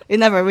 So it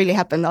never really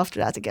happened after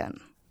that again.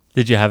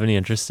 Did you have any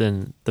interest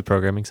in the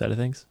programming side of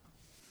things?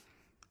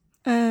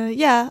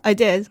 Yeah, I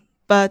did.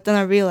 But then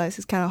I realized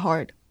it's kind of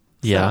hard.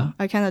 So Yeah.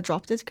 I kind of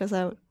dropped it because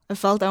I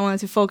felt I wanted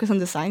to focus on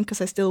design because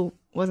I still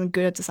wasn't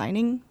good at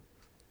designing.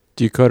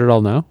 Do you code it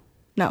all now?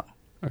 No.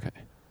 Okay.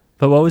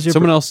 But what was your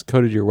Someone else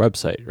coded your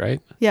website,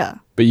 right? Yeah.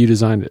 But you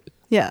designed it.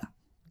 Yeah.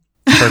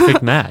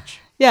 perfect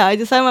match? Yeah, I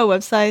designed my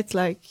website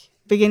like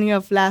beginning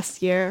of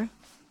last year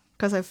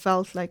because I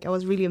felt like I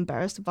was really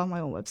embarrassed about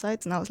my own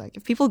website. And I was like,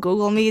 if people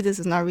Google me, this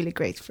is not really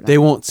great for them. They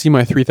won't see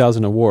my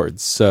 3,000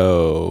 awards,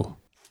 so...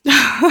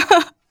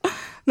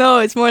 No,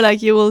 it's more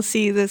like you will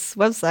see this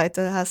website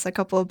that has a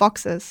couple of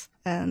boxes,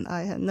 and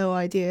I had no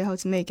idea how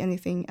to make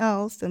anything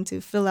else than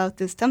to fill out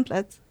this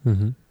template.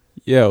 Mm-hmm.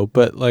 Yo,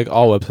 but like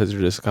all websites are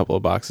just a couple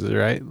of boxes,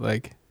 right?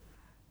 Like,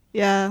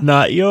 Yeah.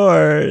 Not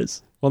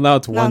yours. well, now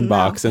it's one No.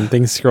 box and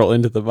things scroll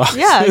into the box.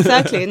 Yeah,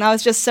 exactly. Now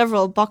it's just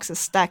several boxes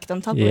stacked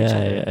on top of each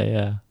other.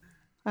 Yeah.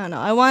 I don't know.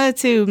 I wanted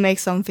to make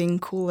something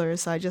cooler,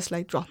 so I just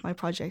like dropped my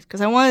project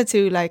because I wanted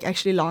to like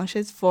actually launch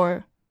it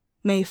for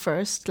May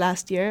 1st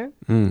last year,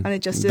 and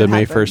it just the didn't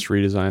May happen. 1st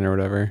redesign or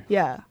whatever.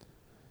 Yeah.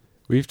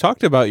 We've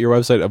talked about your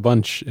website a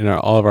bunch in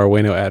all of our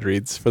Wayno ad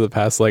reads for the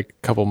past like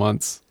couple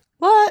months.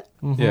 What?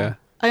 Mm-hmm. Yeah.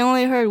 I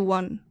only heard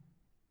one.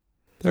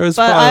 There was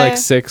But probably I- like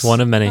 6. One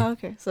of many. Oh,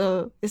 okay.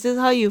 So is this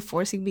how you're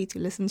forcing me to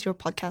listen to your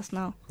podcast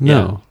now?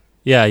 No.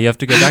 Yeah, you have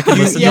to go back and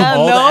listen Yeah, to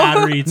all no. the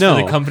ad reads No.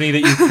 for the company that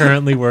you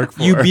currently work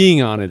for. You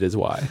being on it is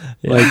why.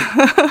 Yeah.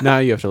 Like, now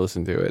you have to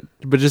listen to it.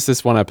 But just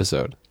this one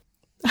episode.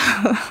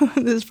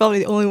 This is probably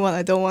the only one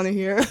I don't want to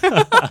hear.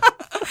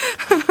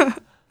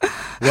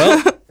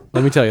 Well,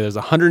 let me tell you, there's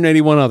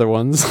 181 other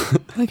ones.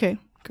 Okay,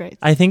 great.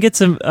 I think it's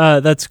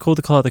that's cool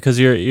to call out because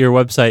your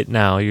website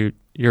now, your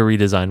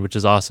redesign, which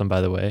is awesome,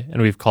 by the way,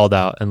 and we've called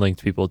out and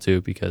linked people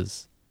to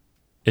because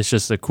it's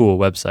just a cool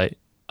website.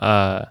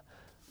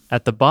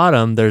 At the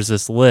bottom, there's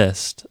this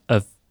list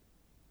of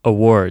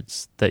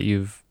awards that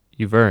you've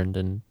earned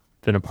and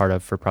been a part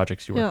of for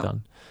projects you worked Yeah.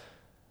 on,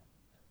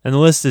 and the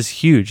list is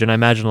huge. And I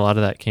imagine a lot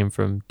of that came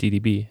from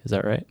DDB. Is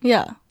that right?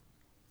 Yeah.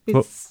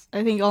 Well- It's,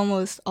 I think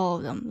almost all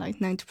of them, like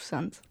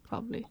 90%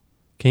 probably.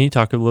 Can you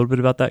talk a little bit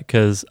about that?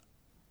 Because,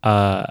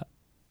 I've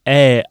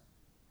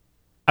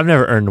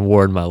never earned an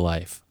award in my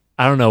life.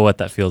 I don't know what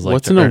that feels like.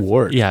 What's to an earn-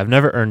 award? Yeah, I've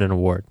never earned an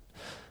award.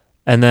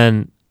 And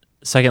then,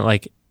 second,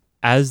 like,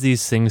 as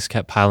these things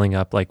kept piling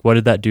up, like, what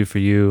did that do for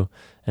you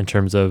in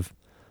terms of,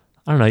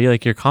 I don't know,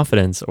 like your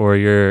confidence or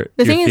your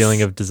The thing feeling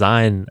is- of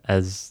design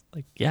as,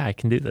 like, yeah, I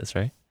can do this,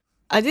 right?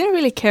 I didn't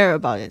really care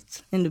about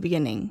it in the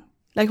beginning.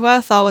 Like what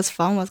I thought was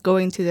fun was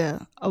going to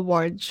the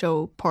award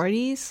show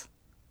parties.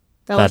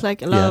 That was That-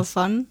 like a lot of yes.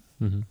 fun.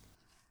 Mm-hmm.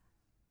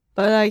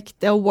 But like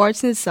the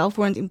awards in itself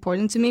weren't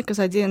important to me because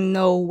I didn't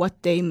know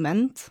what they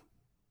meant.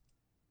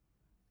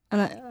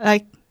 And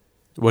like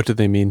What did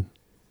they mean?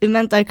 it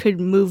meant I could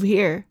move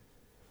here.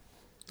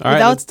 All right,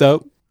 Without- that's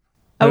dope.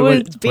 I Wait,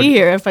 wouldn't be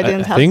here if I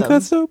didn't have think them.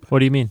 that's dope. What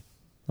do you mean?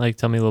 Like,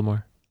 tell me a little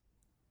more.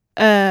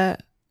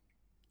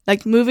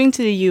 Like moving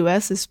to the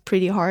US is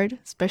pretty hard,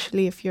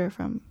 especially if you're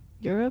from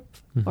Europe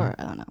Mhm. or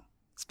I don't know,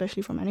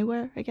 especially from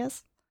anywhere, I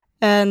guess.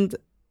 And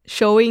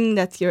showing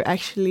that you're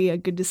actually a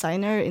good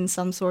designer in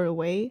some sort of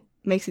way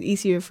makes it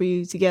easier for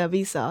you to get a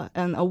visa.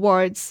 And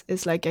awards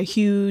is like a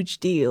huge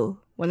deal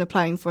when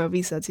applying for a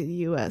visa to the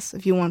US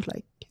if you want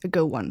like a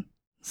good one.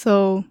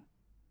 So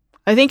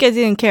I think I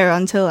didn't care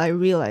until I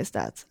realized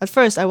that. At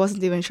first, I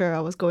wasn't even sure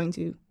I was going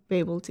to be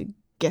able to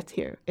get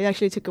here. It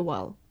actually took a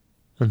while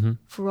Mm-hmm.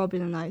 for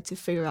Robin and I to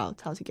figure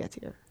out how to get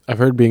here. I've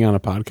heard being on a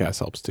podcast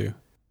helps too.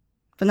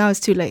 But now it's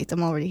too late.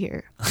 I'm already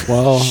here.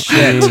 Well,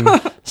 I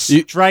mean,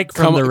 Strike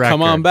from the record.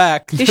 come on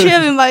back. You should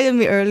have invited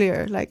me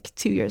earlier, like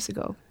 2 years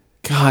ago.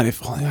 God, if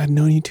only I'd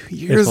known you 2 If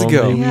years only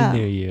ago. we Yeah.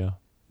 knew you.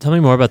 Tell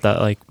me more about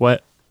that. Like,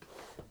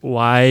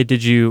 why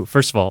did you,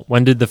 first of all,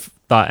 when did the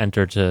thought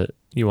enter to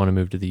you want to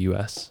move to the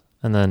US?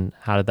 And then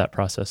how did that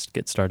process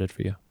get started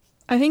for you?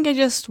 I think I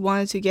just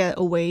wanted to get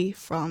away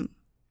from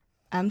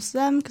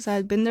Amsterdam because I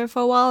had been there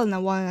for a while and I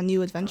wanted a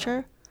new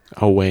adventure.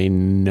 Oh, wait,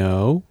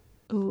 no.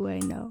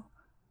 Ueno.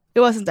 It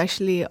wasn't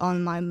actually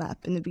on my map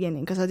in the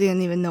beginning because I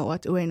didn't even know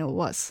what Ueno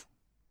was.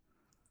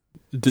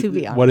 To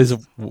be What is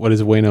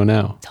Ueno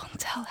now? Don't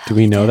tell her. Do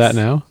we know that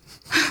now?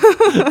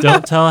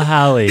 Don't tell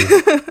Hallie.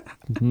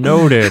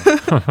 Noted.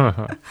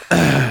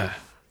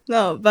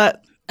 No,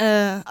 but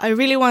I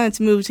really wanted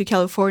to move to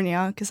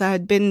California because I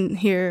had been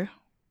here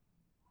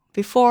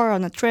before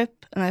on a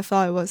trip and I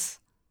thought it was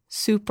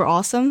super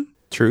awesome.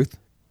 Truth.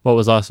 What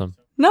was awesome?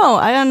 No,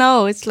 I don't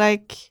know. It's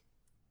like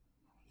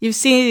you've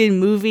seen it in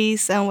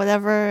movies and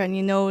whatever, and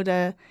you know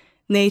the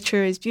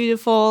nature is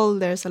beautiful.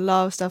 There's a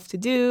lot of stuff to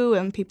do,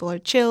 and people are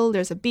chill.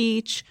 There's a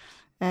beach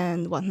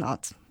and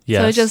whatnot.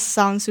 Yes. So it just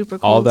sounds super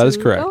cool. All of that is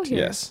to go correct. here.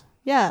 Yes.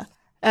 Yeah.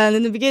 And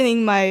in the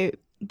beginning, my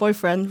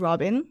boyfriend,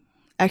 Robin,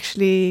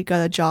 actually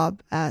got a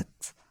job at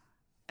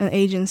an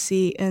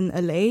agency in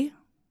LA,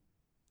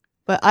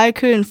 but I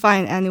couldn't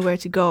find anywhere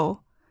to go.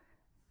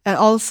 And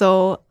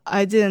also,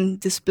 I didn't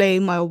display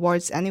my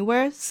awards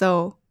anywhere,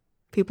 so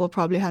people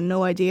probably had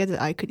no idea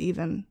that I could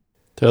even...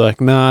 They're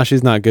like, nah,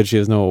 she's not good. She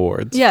has no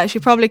awards. Yeah, she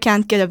probably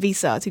can't get a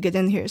visa to get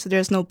in here, so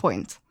there's no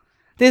point.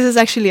 This is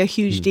actually a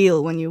huge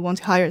deal when you want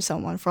to hire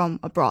someone from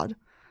abroad.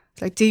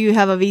 It's like, do you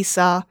have a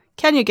visa?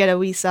 Can you get a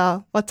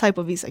visa? What type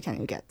of visa can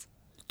you get?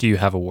 Do you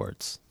have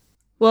awards?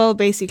 Well,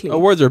 basically,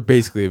 Awards are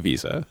basically a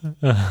visa.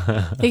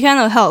 it kind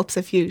of helps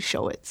if you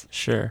show it.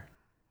 Sure.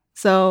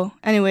 So,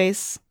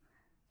 anyways,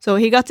 so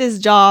he got this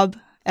job,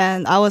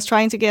 and I was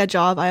trying to get a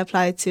job. I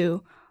applied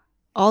to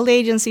all the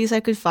agencies I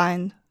could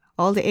find,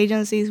 all the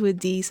agencies with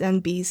D's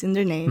and B's in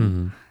their name,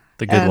 Hmm.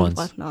 The good and ones.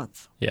 whatnot.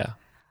 Yeah.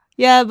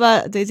 Yeah,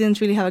 but they didn't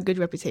really have a good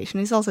reputation.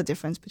 There's also a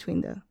difference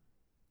between the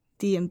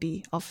D and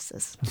B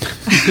offices.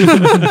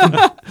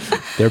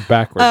 They're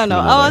backwards. I don't know.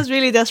 from I another. was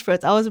really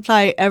desperate. I was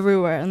applying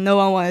everywhere, and no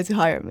one wanted to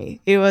hire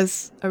me. It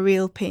was a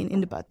real pain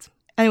in the butt.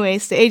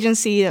 Anyways, the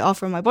agency that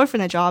offered my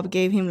boyfriend a job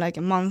gave him like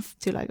a month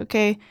to like,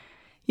 okay,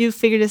 you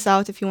figure this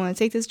out if you want to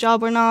take this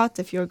job or not,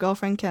 if your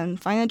girlfriend can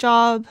find a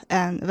job.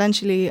 And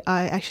eventually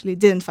I actually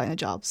didn't find a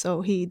job,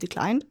 so he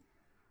declined.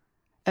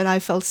 And I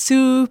felt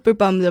super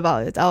bummed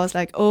about it. I was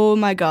like, oh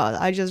my God,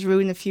 I just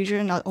ruined the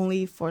future, not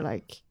only for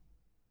like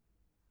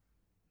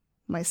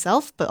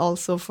myself, but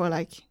also for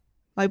like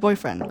my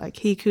boyfriend. Like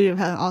he could have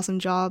had an awesome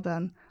job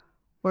and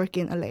work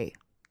in LA.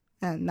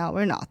 And now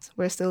we're not.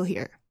 We're still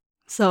here.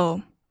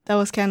 So that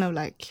was kind of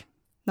like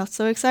not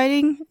so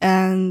exciting.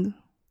 And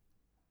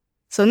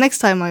so next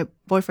time my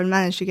boyfriend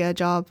managed to get a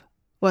job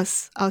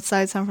was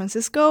outside San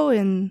Francisco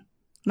in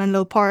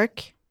Menlo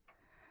Park.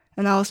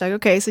 And I was like,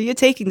 okay, so you're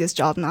taking this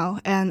job now,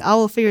 and I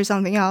will figure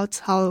something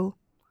out how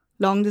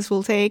long this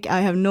will take.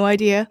 I have no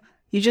idea.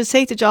 You just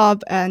take the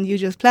job and you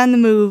just plan the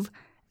move,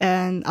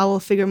 and I will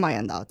figure my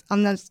end out.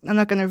 I'm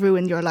not gonna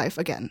ruin your life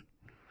again.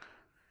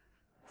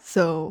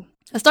 So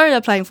I started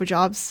applying for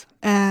jobs,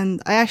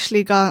 and I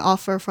actually got an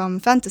offer from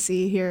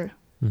Fantasy here.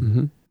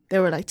 Mhm. They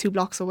were like 2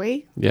 blocks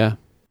away Yeah.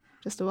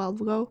 just a while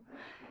ago.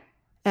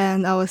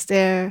 And I was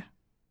there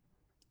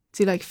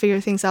to like figure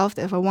things out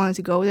if I wanted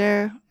to go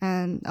there.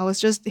 And I was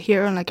just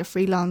here on like a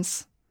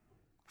freelance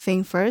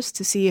thing first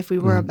to see if we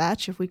were a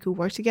batch, if we could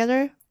work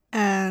together.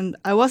 And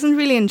I wasn't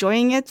really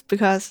enjoying it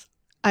because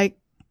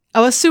I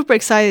was super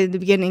excited in the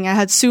beginning. I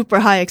had super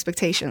high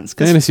expectations.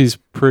 'Cause Fantasy's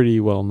pretty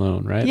well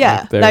known, right?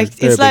 yeah, they're like a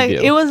it's big like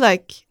deal. it was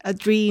like a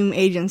dream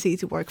agency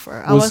to work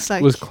for. I was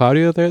like, was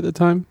Claudio there at the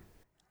time?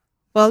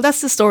 well,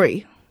 that's the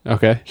story.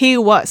 Okay. He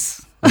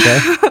was. Okay.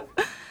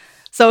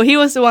 So he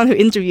was the one who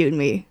interviewed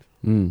me.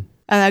 Mm.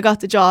 And I got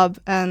the job,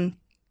 and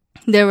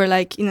they were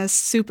like in a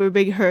super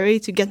big hurry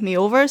to get me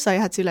over. So I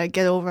had to like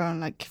get over on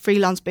like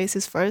freelance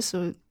basis first,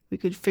 so we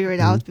could figure it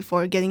out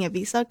before getting a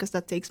visa, because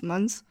that takes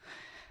months.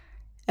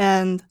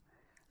 And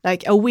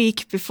like a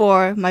week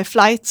before my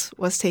flight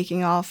was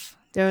taking off,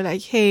 they were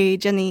like, "Hey,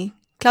 Jenny,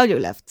 Claudio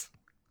left,"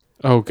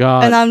 Oh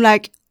God. and I'm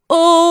like,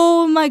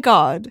 oh my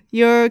god,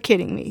 you're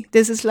kidding me.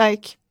 This is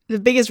like the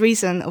biggest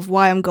reason of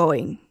why I'm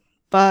going.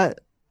 But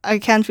I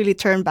can't really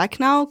turn back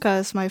now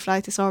because my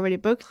flight is already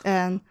booked.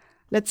 And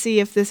let's see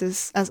if this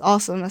is as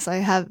awesome as I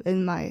have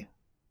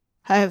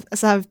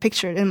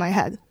pictured in my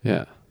head.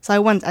 Yeah. So I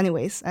went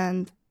anyways,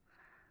 and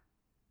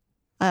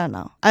I don't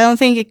know. I don't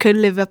think it could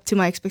live up to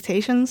my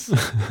expectations.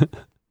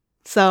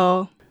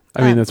 So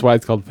I mean, that's why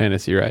it's called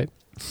fantasy, right?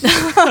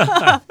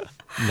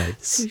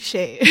 Nice. touche.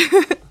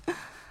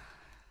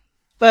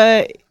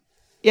 But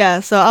yeah,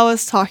 so I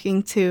was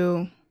talking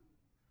to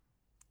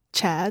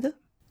Chad.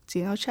 Do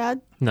you know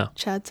Chad? No.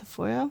 Chad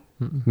Tafoya.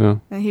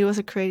 No. And he was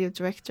a creative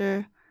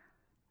director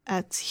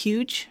at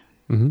Huge.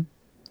 Mm-hmm.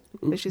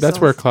 Which is That's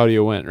where also-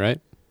 Claudio went, right?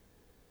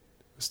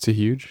 It's too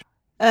huge.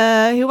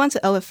 He went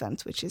to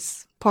Elephant, which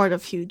is part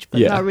of Huge, but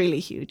Yeah. not really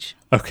Huge.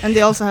 Okay. And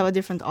they also have a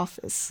different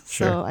office.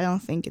 Sure. So I don't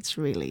think it's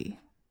really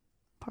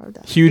part of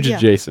that. Huge But yeah.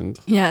 adjacent.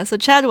 Yeah, so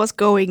Chad was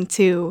going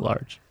to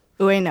Large.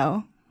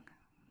 Bueno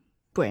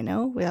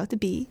without the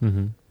B.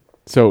 Mm-hmm.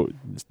 So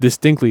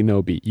distinctly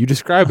no B. You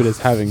describe it as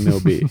having no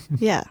B.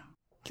 Yeah.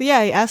 So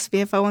yeah, he asked me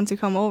if I want to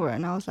come over,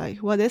 and I was like,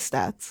 what is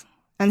that?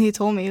 And he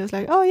told me, he was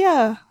like, oh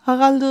yeah,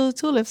 Haraldo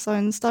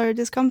Thorleifsson started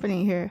this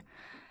company here.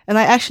 And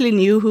I actually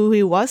knew who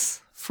he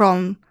was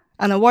from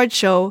an award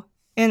show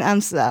in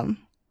Amsterdam,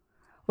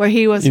 where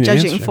he was In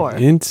judging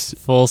Amsterdam. for.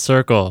 Full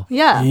circle.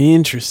 Yeah.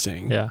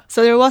 Interesting. Yeah.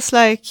 So there was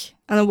like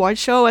an award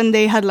show, and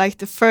they had like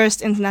the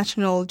first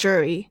international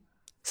jury.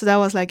 So that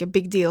was like a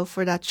big deal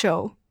for that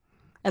show.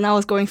 And I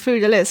was going through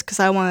the list because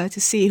I wanted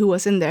to see who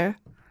was in there.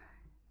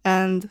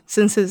 And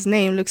since his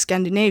name looks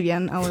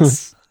Scandinavian, I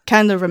was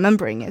kind of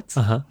remembering it.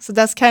 Uh-huh. So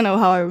that's kind of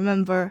how I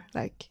remember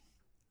like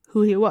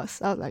who he was.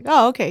 I was like,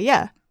 oh, okay,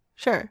 yeah,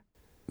 sure.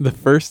 The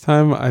first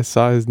time I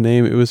saw his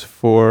name, it was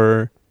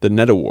for the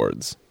Net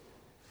Awards.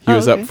 He Oh,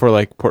 was okay. up for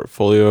like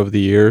Portfolio of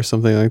the Year or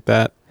something like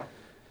that.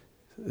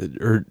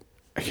 Or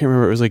I can't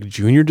remember. It was like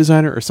Junior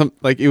Designer or something.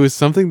 Like it was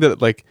something that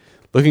like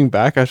looking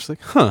back, I was just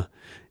like, huh,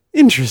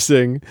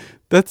 interesting.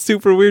 That's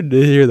super weird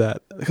to hear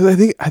that because I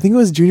think it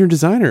was Junior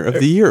Designer of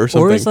the Year or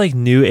something, Or it was like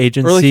new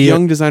agency. or like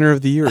Young Designer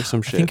of the Year or some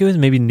I shit. think it was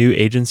maybe new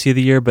agency of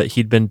the year, but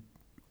he'd been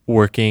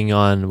working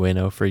on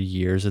Bueno for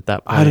years at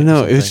that point. I don't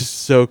know. or It was something. just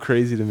so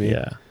crazy to me.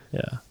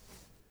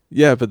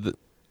 Yeah. But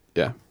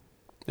yeah.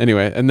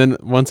 Anyway, and then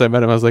once I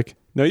met him, I was like,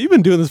 no, you've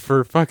been doing this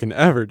for fucking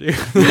ever, dude.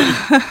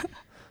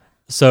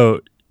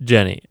 So,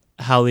 Jenny,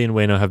 Hallie and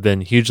Bueno have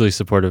been hugely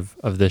supportive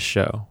of this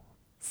show.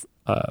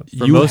 For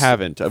You most-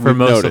 haven't. for We've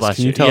most noticed. of last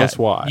Can you year. tell Yeah, us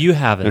why? You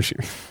haven't. No, shit.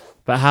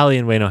 But Hallie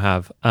and Bueno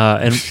have.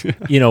 And,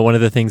 one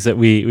of the things that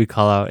we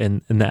call out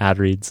in the ad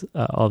reads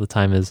all the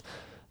time is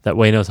that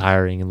Wayno's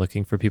hiring and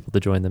looking for people to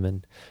join them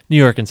in New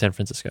York and San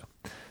Francisco.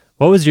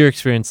 What was your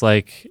experience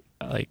like?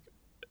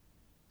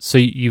 So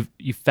you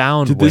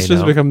found Did this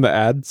just Wayno. become the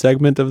ad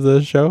segment of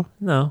the show?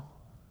 No.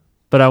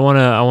 But I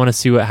want to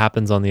see what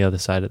happens on the other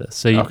side of this.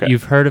 So Okay.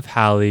 you've heard of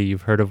Hallie,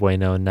 you've heard of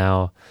Wayno, and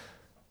now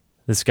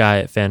this guy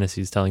at Fantasy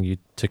is telling you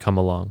to come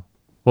along.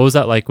 What was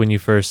that like when you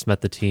first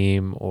met the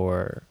team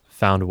or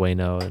found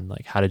Wayno, and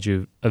like how did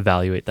you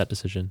evaluate that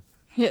decision?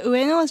 Yeah,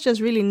 Ueno was just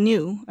really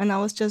new, and I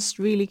was just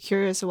really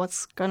curious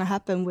what's gonna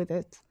happen with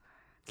it.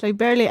 It's like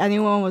barely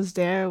anyone was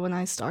there when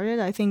I started.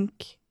 I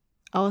think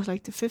I was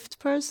like the 5th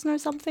person or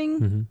something.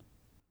 Mm-hmm.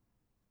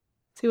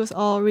 So it was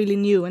all really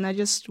new, and I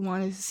just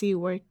wanted to see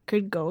where it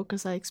could go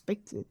because I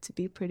expected it to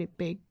be pretty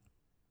big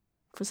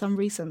for some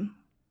reason.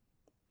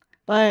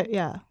 But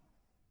yeah,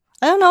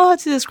 I don't know how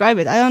to describe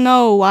it. I don't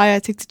know why I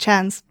took the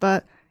chance,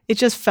 but it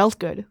just felt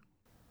good.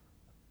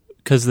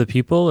 Because of the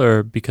people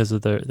or because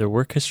of their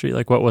work history?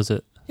 Like, what was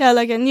it? Yeah,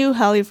 like I knew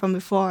Hallie from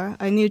before.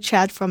 I knew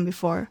Chad from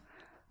before.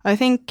 I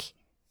think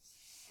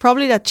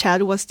probably that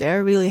Chad was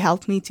there really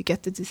helped me to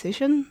get the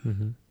decision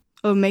Mm-hmm.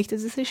 or make the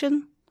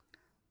decision.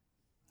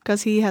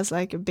 Because he has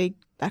like a big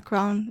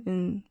background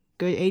in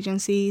good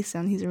agencies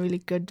and he's a really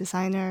good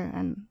designer.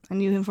 And I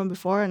knew him from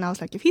before. And I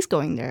was like, if he's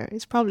going there,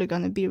 it's probably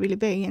going to be really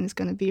big and it's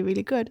going to be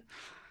really good.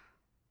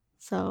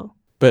 So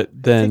But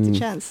take then the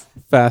chance.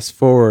 fast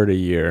forward a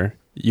year,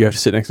 you have to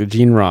sit next to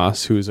Gene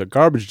Ross, who's a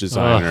garbage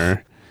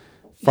designer,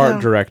 fart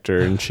Yeah. director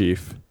in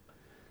chief.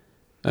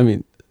 I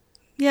mean,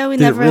 Yeah, we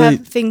Did it never really-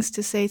 have things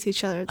to say to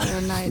each other that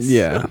are nice.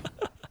 yeah.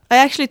 I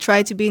actually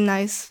tried to be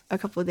nice a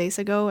couple of days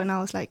ago, and I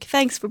was like,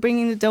 "Thanks for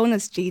bringing the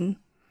donuts, Gene."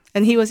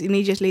 And he was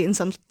immediately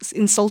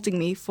insulting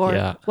me for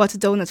Yeah. what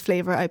donut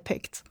flavor I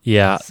picked.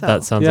 Yeah, So-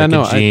 that sounds Yeah, like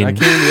no, a Gene, I came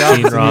to the Gene office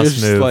and he Ross was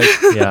just move. like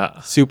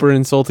Yeah. super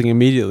insulting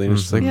immediately. And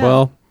just like, Yeah.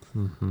 well,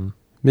 Mm-hmm.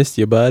 missed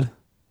you, bud.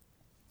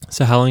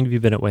 So how long have you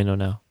been at Wayno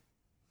now?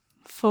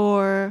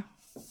 For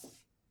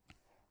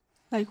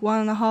like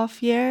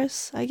 1.5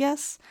 years, I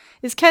guess.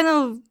 It's kind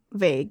of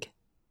vague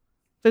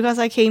because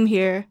I came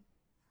here,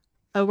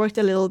 I worked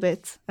a little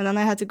bit, and then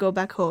I had to go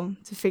back home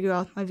to figure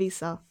out my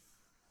visa.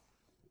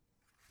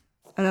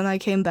 And then I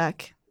came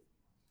back.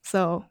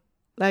 So,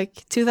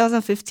 like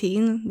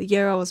 2015, the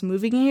year I was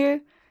moving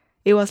here,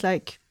 it was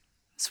like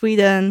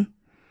Sweden,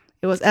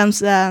 it was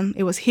Amsterdam,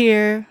 it was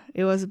here,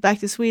 it was back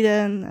to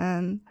Sweden,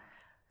 and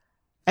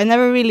I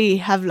never really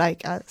have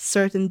like a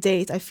certain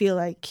date, I feel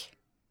like,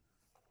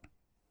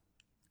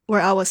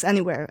 where I was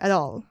anywhere at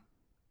all.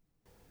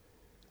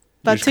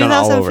 But just kinda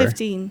all over.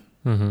 2015,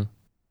 Mm-hmm.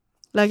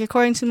 like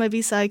according to my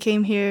visa, I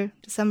came here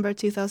December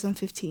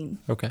 2015.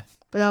 Okay.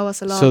 But I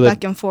was a lot So that-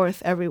 back and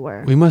forth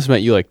everywhere. We must have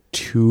met you like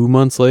 2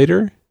 months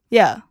later.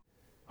 Yeah,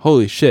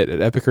 Holy shit! At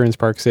Epicurns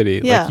Park City,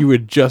 Yeah. like you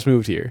had just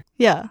moved here.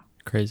 yeah.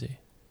 Crazy.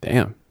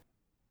 Damn.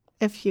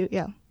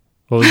 Yeah.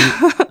 What was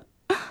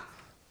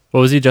what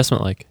was the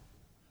adjustment like?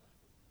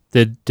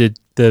 Did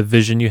the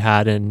vision you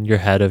had in your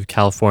head of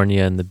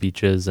California and the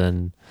beaches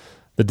and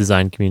the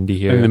design community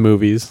here, In the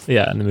movies,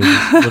 yeah, in the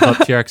movies, live up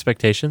to your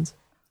expectations?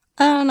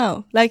 I don't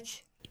know. Like,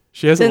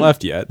 she hasn't Then-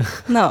 left yet.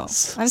 no, I'm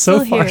so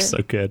still far, here. so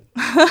good.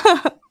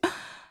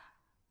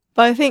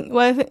 But I think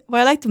what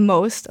I like the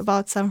most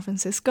about San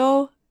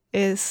Francisco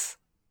is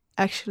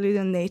actually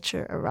the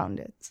nature around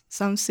it.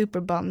 So I'm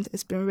super bummed.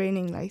 It's been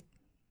raining like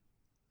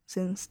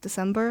since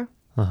December.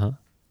 Uh-huh.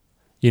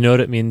 You know what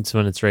it means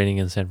when it's raining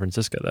in San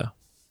Francisco, though?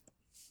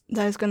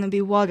 There's going to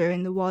be water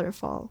in the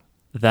waterfall.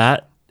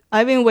 That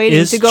I've been waiting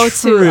Is to go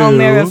true. to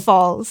Almera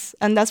Falls,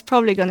 and that's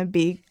probably going to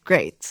be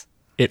great.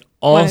 it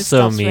When it also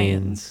stops means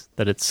raining.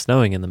 that it's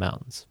snowing in the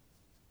mountains.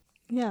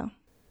 Yeah.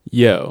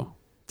 Yo,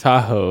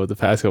 Tahoe the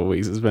past couple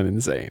weeks has been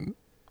insane.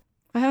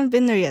 I haven't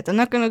been there yet. I'm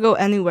not going to go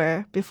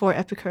anywhere before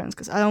Epicurns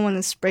because I don't want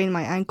to sprain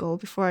my ankle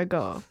before I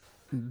go.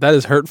 That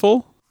is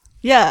hurtful.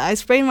 Yeah, I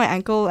sprained my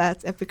ankle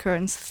at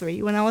Epicurns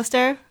 3 when I was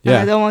there. Yeah.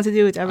 And I don't want to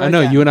do it ever I know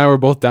again. you and I were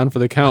both down for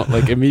the count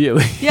like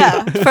immediately.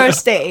 Yeah,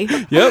 first day.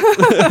 Yep.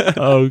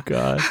 Oh,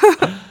 God.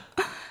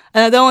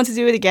 And I don't want to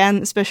do it again,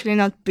 especially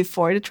not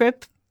before the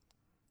trip.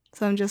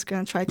 So I'm just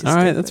going to try to All stick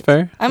right, with that's it.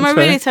 fair. I'm That's a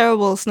really fair.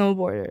 terrible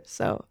snowboarder,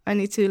 so I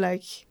need to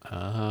like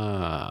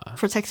Ah.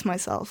 protect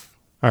myself.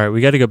 All right,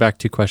 we got to go back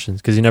 2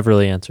 questions because you never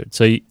really answered.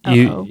 So you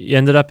Uh-oh. you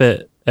ended up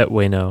at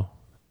Ueno.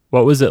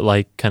 What was it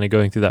like kind of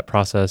going through that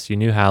process? You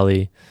knew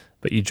Hallie,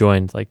 but you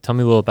joined. Like, tell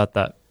me a little about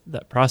that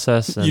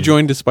process. And You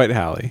joined despite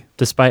Hallie,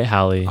 despite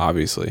Hallie.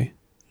 obviously.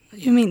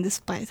 You mean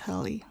despite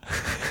Hallie?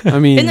 I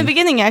mean, In the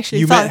beginning, I actually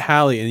you thought, met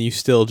Hallie and you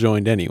still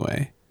joined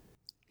anyway.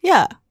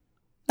 yeah,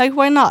 like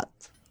why not?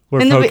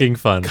 We're in the poking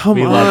fun. Come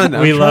we on, love,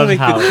 I'm we trying love to make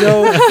Hallie. the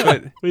joke,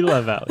 but We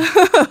love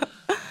Hallie.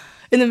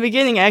 In the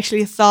beginning, I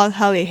actually thought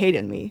Hallie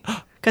hated me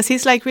because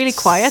he's like really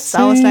quiet. So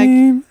I was like,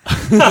 Same.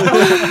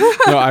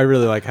 No, I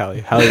really like Hallie.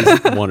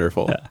 Hallie's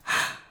wonderful.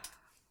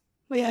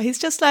 well, yeah, he's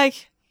just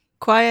like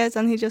quiet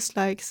and he just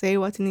like say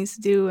what he needs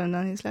to do, and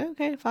then he's like,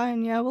 okay,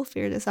 fine, yeah, we'll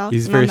figure this out.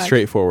 He's And very I'm like,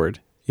 straightforward.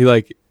 He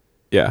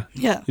yeah,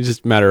 Yeah, he's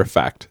just matter of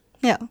fact.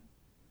 yeah.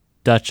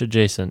 Dutch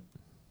adjacent.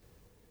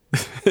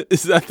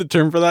 Is that the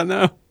term for that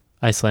now?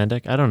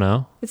 Icelandic? I don't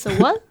know. It's a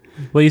what?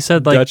 Well, you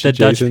said like Dutch the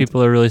Dutch adjacent.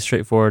 people are really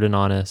straightforward and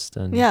honest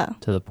and Yeah.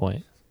 to the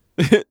point.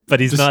 But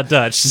he's Just not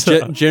Dutch.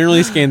 So.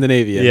 Generally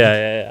Scandinavian.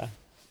 Yeah.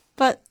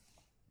 But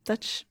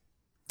Dutch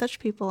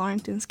people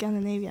aren't in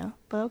Scandinavia.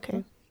 But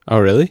okay. Oh,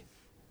 really?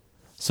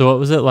 So what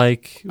was it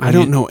like? I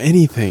don't know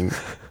anything.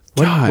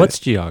 God. What's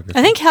geography?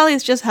 I think Hallie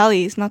is just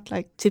Hallie. It's not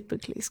like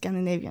typically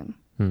Scandinavian.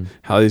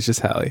 Hallie's just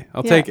Hallie.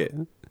 I'll Yeah. take it.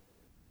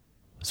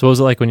 So what was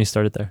it like when you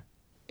started there?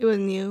 It was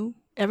new.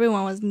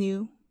 Everyone was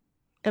new.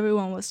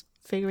 Everyone was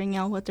figuring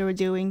out what they were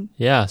doing.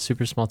 Yeah,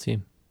 super small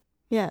team.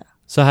 Yeah.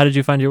 So how did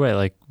you find your way?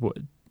 Like,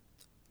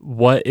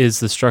 what is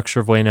the structure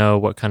of Ueno?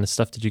 What kind of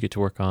stuff did you get to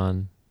work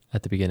on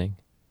at the beginning?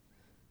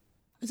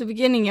 At the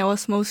beginning, I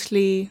was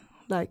mostly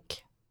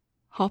like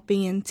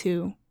hopping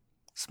into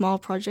small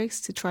projects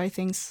to try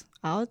things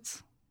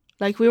out.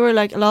 Like we were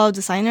like a lot of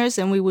designers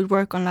and we would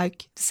work on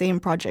like the same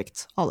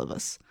project, all of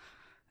us,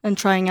 and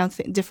trying out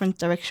different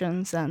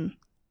directions and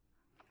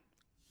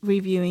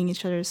reviewing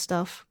each other's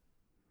stuff.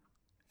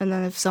 And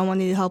then if someone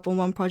needed help on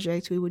one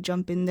project, we would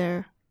jump in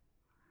there.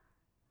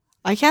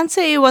 I can't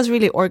say it was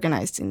really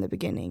organized in the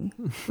beginning.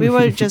 We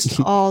were just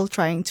all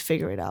trying to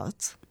figure it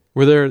out.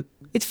 Were there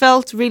It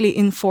felt really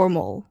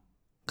informal.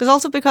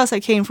 Because I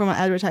came from an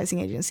advertising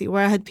agency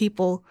where I had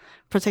people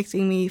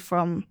protecting me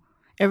from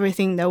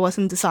everything that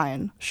wasn't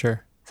design.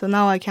 Sure. So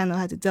now I kind of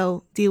had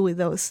to deal with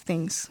those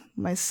things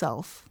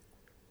myself.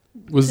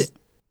 was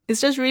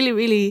It's just really,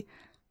 really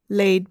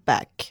laid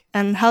back.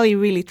 And Hallie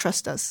really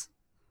trusts us.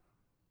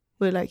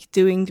 We're like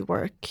doing the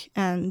work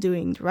and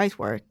doing the right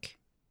work.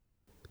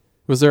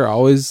 was there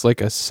always like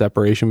a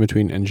separation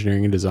between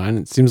engineering and design?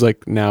 It seems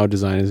like now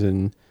design is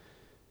in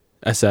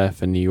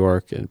SF and New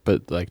York,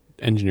 but like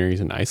engineering is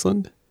in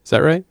Iceland. Is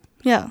that right?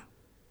 Yeah.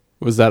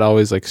 Was that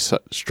always like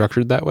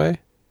structured that way?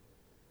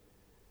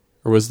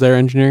 Or was there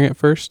engineering at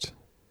first?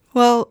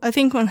 Well, I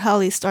think when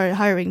Hallie started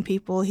hiring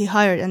people, he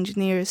hired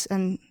engineers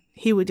and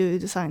he would do the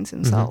designs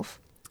himself.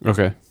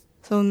 Okay.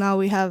 So now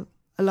we have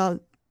a lot of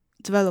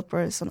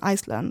developers on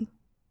Iceland.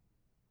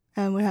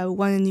 And we have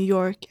one in New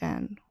York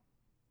and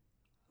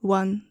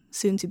one,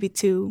 soon to be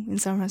 2, in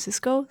San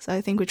Francisco. So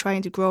I think we're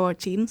trying to grow our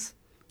teams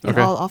in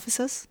Okay. all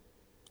offices.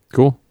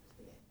 Cool.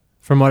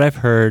 From what I've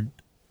heard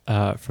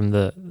from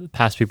the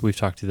past people we've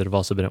talked to that have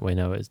also been at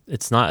Ueno,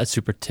 it's not a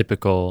super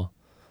typical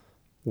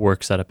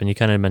work setup. And you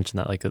kind of mentioned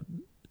that, like,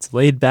 it's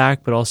laid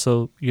back, but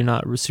also you're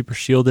not super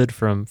shielded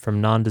from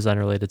non-design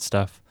related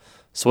stuff.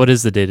 So what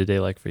is the day-to-day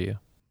like for you?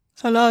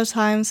 So a lot of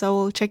times I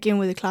will check in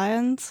with the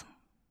client,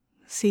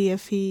 see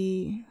if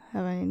he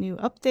have any new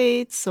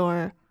updates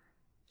or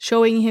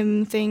showing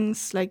him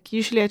things. Like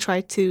usually I try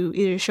to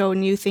either show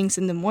new things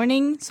in the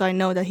morning so I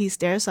know that he's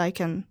there so I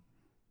can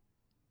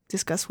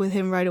discuss with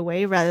him right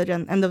away rather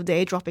than end of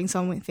day dropping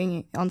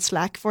something on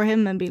Slack for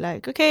him and be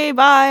like, okay,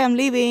 bye, I'm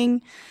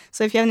leaving.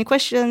 So if you have any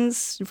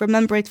questions,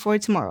 remember it for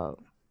tomorrow.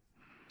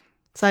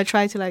 So I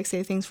try to like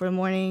say things for the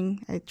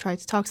morning. I try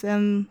to talk to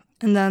them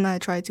and then I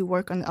try to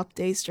work on the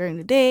updates during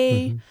the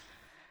day.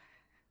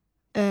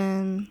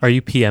 And Are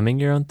you PMing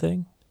your own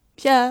thing?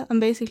 yeah, I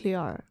basically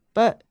am.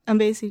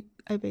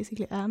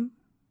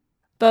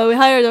 But we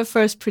hired our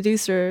first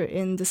producer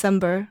in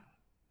December,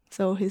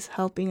 so he's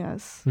helping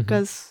us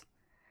because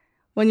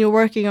when you're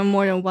working on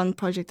more than one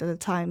project at a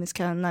time, it's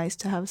kind of nice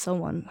to have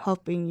someone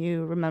helping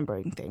you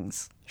remembering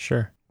things.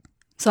 Sure.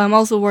 So I'm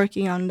also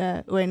working on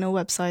the Ueno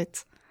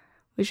website,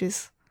 which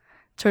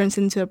turns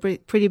into a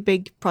pretty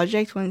big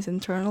project when it's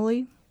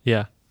internally.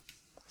 Yeah.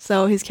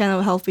 So he's kind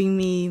of helping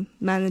me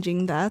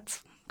managing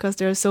that because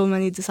there are so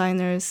many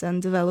designers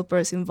and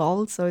developers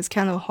involved. So it's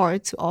kind of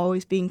hard to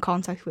always be in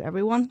contact with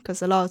everyone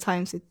because a lot of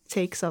times it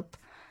takes up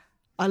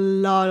a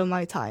lot of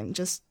my time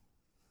just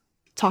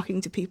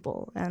talking to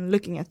people and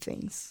looking at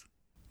things.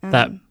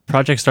 That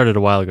project started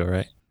a while ago,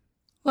 right?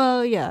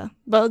 Well, yeah,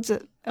 but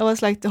it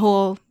was like the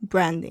whole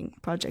branding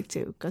project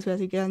too, because we had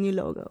to get a new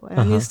logo and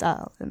a new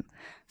style and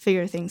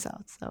figure things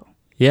out. So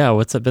yeah,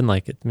 what's it been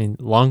like? I mean,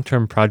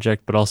 long-term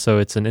project, but also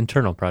it's an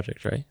internal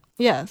project, right?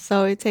 yeah,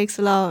 so it takes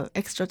a lot of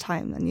extra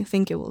time than you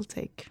think it will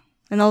take,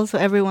 and also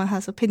everyone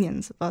has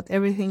opinions about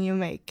everything you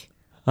make.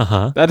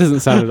 That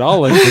doesn't sound at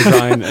all like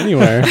design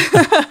anywhere.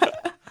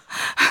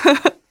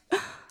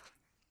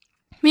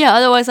 Yeah,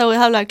 otherwise I would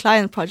have like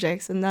client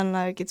projects and then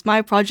like it's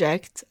my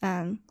project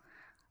and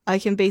I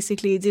can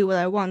basically do what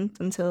I want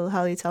until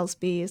Hallie tells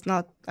me it's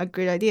not a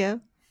good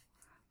idea.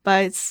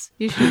 But it's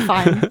usually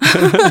fine.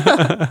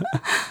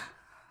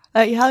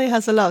 Hallie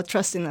has a lot of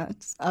trust in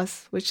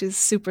us, which is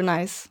super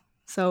nice.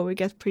 So we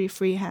get pretty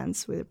free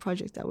hands with the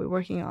project that we're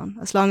working on,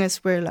 as long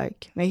as we're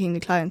like making the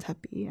client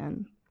happy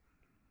and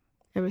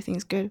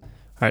everything's good.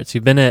 All right, so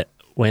you've been at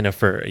Ueno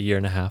for a year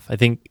and a half. I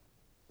think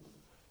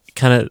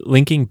kind of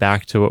linking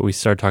back to what we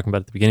started talking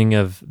about at the beginning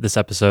of this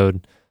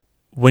episode,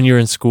 when you were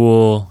in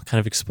school, kind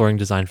of exploring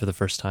design for the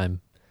first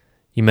time,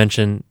 you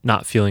mentioned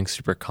not feeling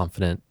super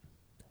confident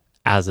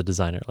as a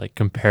designer, like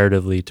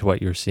comparatively to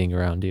what you're seeing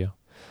around you.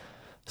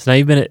 So now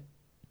you've been at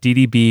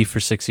DDB for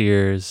 6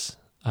 years.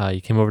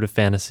 You came over to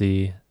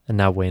Fantasy and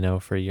now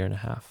Ueno for a year and a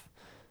half.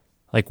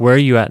 Like, where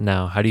are you at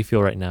now? How do you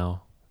feel right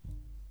now?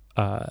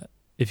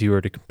 If you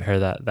were to compare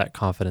that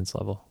confidence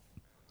level?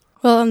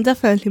 Well, I'm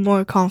definitely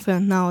more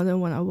confident now than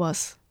when I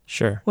was.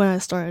 Sure. When I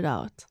started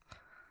out.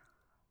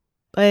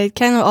 But it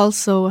kind of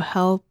also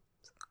helped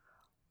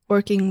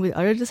working with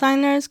other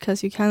designers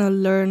because you kind of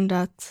learn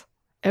that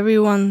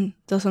everyone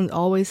doesn't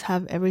always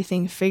have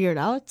everything figured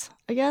out,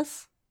 I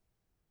guess.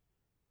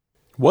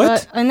 What?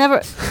 But I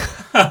never...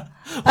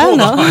 I don't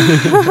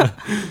know.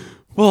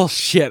 Well,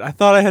 shit. I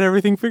thought I had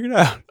everything figured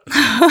out.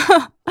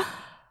 I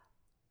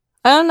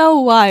don't know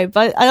why,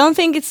 but I don't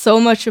think it's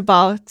so much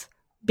about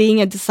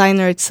being a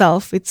designer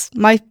itself. It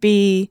might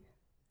be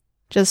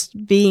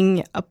just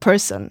being a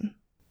person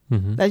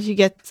that you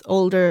get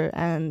older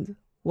and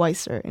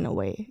wiser in a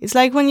way. It's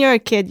like when you're a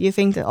kid, you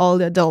think that all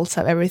the adults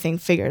have everything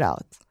figured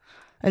out.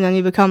 And then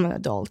you become an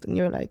adult and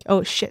you're like,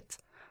 oh shit.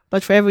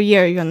 But for every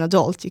year you're an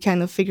adult, you're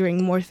kind of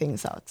figuring more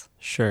things out.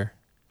 Sure.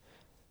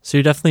 So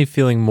you're definitely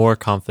feeling more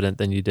confident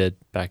than you did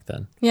back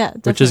then. Yeah,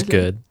 definitely. Which is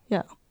good.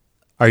 Yeah.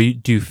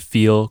 Do you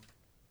feel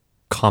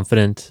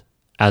confident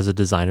as a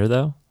designer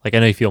though? Like, I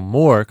know you feel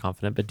more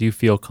confident, but do you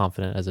feel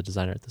confident as a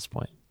designer at this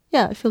point?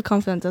 Yeah, I feel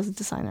confident as a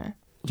designer.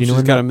 Do you know?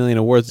 She's got a million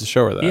awards to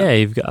show her that. Yeah,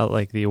 you've got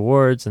like the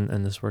awards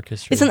and this work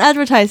history. It's an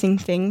advertising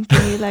thing.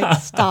 Can you like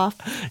stop?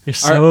 You're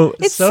so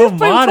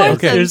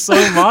modest. Okay. You're so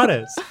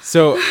modest.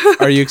 So,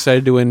 are you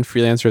excited to win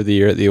Freelancer of the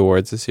Year at the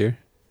awards this year?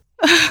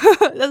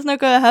 That's not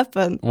going to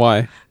happen.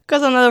 Why?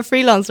 Because I'm not a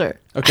freelancer.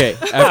 Okay.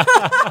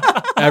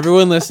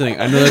 Everyone listening,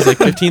 I know there's like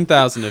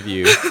 15,000 of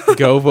you.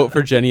 Go vote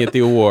for Jenny at the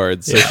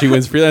awards so she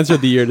wins Freelancer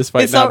of the Year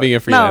despite not being a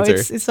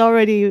freelancer.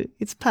 No,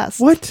 it's passed.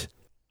 What?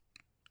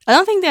 I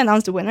don't think they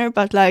announced the winner,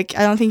 but like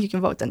I don't think you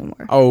can vote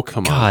anymore. Oh,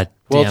 come on. God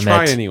well, damn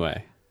try it. And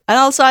anyway.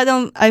 also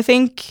I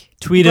think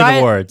tweeted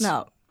awards.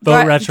 No.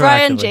 Vote retroactively.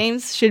 Brian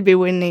James should be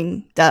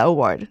winning that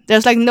award.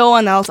 There's like no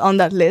one else on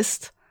that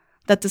list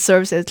that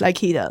deserves it like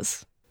he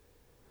does.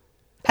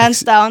 Hands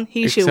down,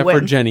 he should win. Except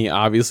for Jenny,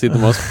 obviously the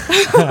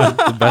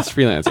the best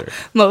freelancer.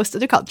 Most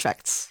of the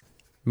contracts.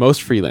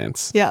 Most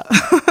freelance. Yeah.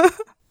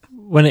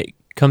 When it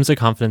comes to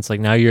confidence, like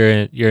now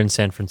you're in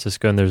San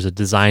Francisco and there's a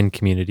design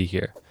community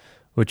here,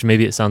 which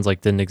maybe it sounds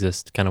like didn't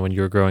exist kind of when you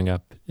were growing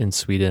up in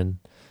Sweden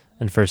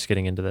and first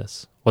getting into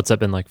this. What's that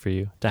been like for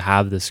you to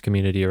have this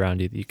community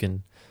around you that you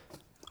can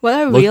Well,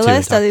 I look to and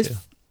realized talk that to?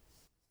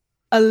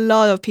 a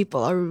lot of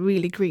people are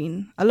really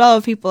green. A lot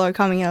of people are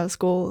coming out of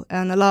school,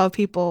 and a lot of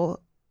people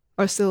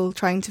are still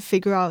trying to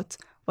figure out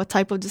what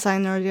type of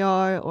designer they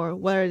are or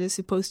what are they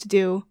supposed to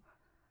do.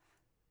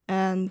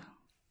 And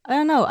I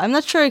don't know. I'm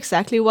not sure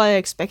exactly what I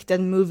expected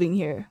moving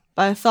here,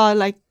 but I thought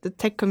like the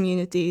tech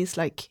community is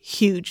like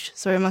huge,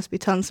 so there must be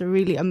tons of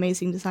really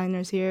amazing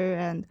designers here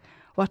and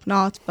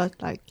whatnot. But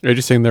like, Are you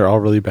just saying they're all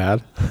really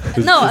bad?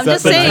 no, I'm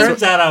just But it saying.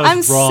 turns out I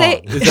was I'm wrong.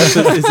 saying.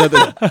 Is that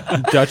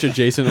the Dutch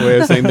adjacent way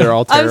of saying they're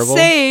all I'm terrible?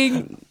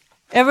 saying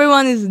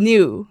everyone is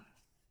new.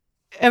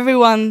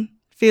 Everyone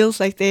feels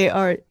like they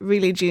are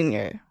really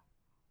junior.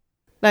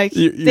 Like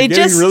You're they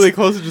getting just really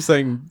close to just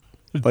saying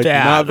like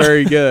Bad. not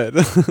very good.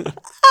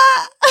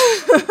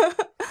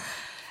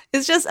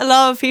 it's just a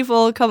lot of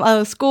people come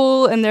out of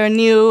school and they're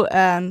new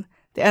and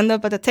they end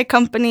up at a tech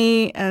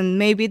company and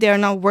maybe they're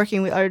not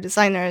working with other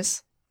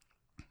designers.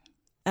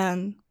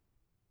 And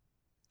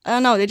I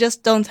don't know, they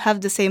just don't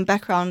have the same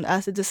background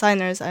as the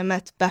designers I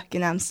met back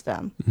in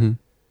Amsterdam. Mhm.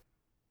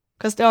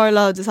 Because there are a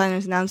lot of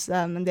designers in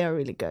Amsterdam and they're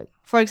really good.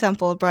 For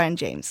example, Brian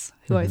James,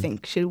 who I Mhm.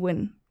 think should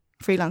win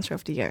Freelancer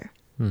of the Year.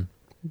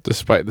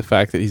 Despite the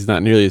fact that he's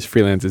not nearly as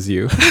freelance as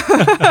you.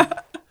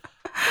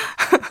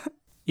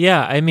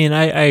 Yeah, I mean,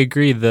 I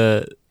agree.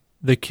 The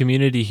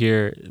community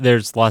here,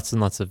 there's lots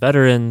and lots of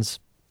veterans,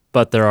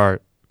 but there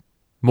are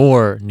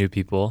more new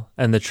people,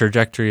 and the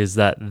trajectory is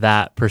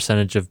that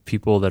percentage of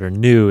people that are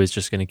new is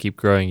just going to keep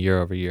growing year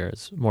over year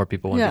as more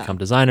people want to Yeah. become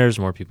designers,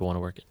 more people want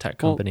to work at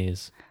tech Well-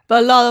 companies.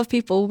 But a lot of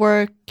people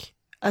work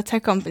at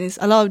tech companies.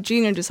 A lot of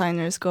junior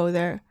designers go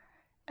there.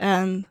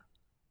 And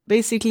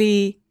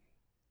basically,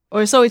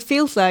 or so it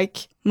feels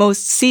like,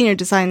 most senior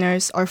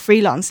designers are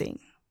freelancing.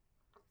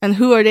 And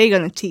who are they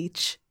going to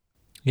teach?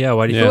 Yeah,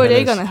 why do you Yeah. Who think are that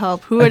they is? going to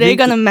help? Who I are they think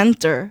going to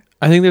mentor?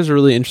 I think there's a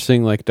really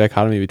interesting like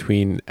dichotomy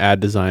between ad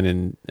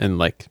design and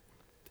like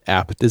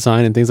app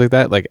design and things like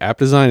that. Like app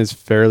design is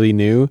fairly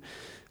new,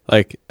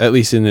 like at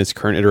least in its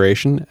current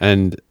iteration,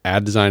 and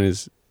ad design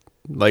is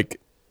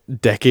like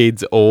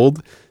decades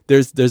old.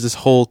 There's this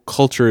whole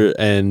culture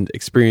and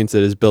experience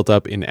that is built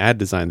up in ad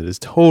design that is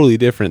totally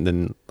different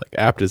than like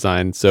app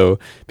design. So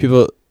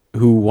people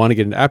who want to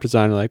get into app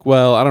design are like,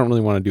 well, I don't really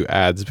want to do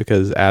ads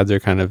because ads are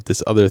kind of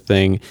this other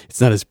thing.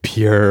 It's not as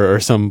pure or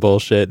some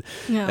bullshit.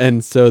 Yeah.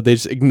 And so they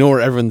just ignore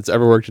everyone that's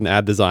ever worked in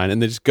ad design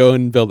and they just go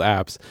and build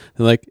apps.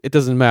 And like, it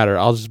doesn't matter.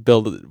 I'll just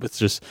build it with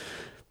just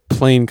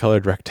plain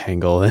colored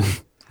rectangle and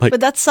like. But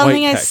that's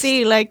something white I text.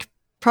 see, like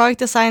product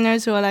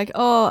designers who are like,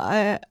 oh,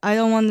 I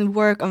don't want to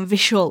work on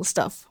visual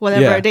stuff,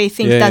 whatever Yeah. they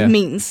think Yeah, that yeah.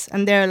 means.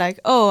 And they're like,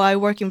 oh, I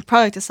work in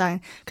product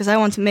design because I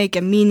want to make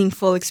a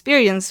meaningful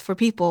experience for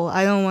people.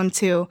 I don't want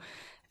to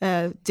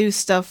do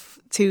stuff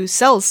to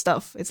sell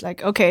stuff. It's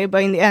like, okay,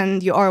 but in the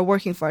end, you are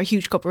working for a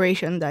huge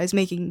corporation that is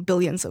making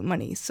billions of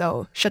money.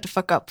 So shut the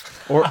fuck up.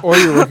 Or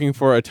you're working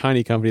for a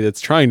tiny company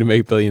that's trying to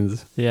make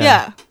billions.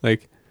 Yeah.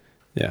 Like,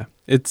 yeah,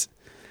 it's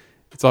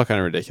all kind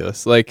of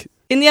ridiculous. Like,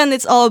 In the end,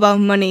 it's all about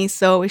money.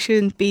 So we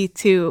shouldn't be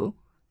too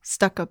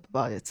stuck up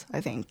about it,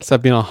 I think.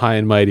 stop being all high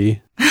and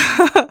mighty.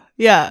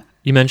 Yeah.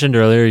 You mentioned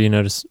earlier you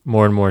notice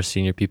more and more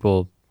senior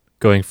people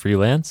going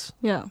freelance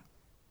Yeah.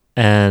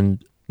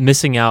 and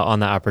missing out on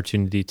the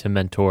opportunity to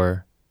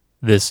mentor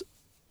this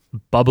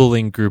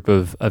bubbling group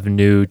of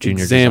new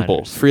junior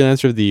Example, designers.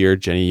 Freelancer of the Year,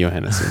 Jenny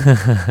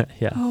Johannesson.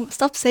 Yeah. Oh,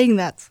 stop saying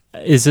that.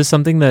 Is this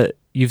something that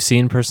you've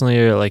seen personally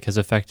or like has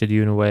affected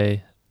you in a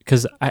way?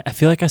 Because I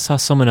feel like I saw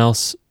someone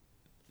else,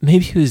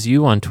 maybe it was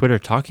you on Twitter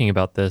talking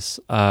about this,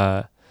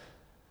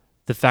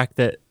 the fact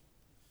that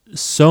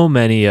so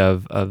many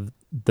of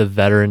the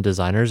veteran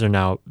designers are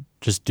now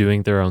just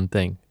doing their own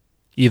thing.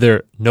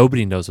 Either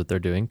nobody knows what they're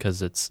doing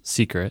because it's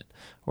secret,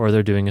 or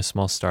they're doing a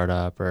small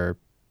startup or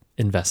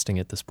investing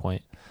at this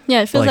point.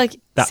 Yeah, it feels like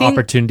that sen-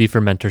 opportunity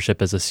for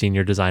mentorship as a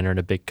senior designer in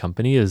a big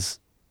company is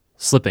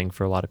slipping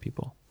for a lot of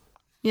people.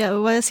 Yeah,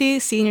 what I see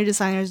senior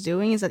designers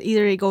doing is that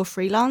either they go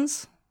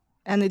freelance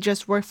and they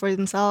just work for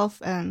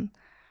themselves and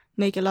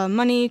make a lot of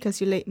money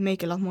because you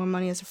make a lot more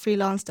money as a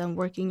freelance than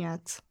working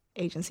at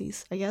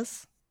agencies, I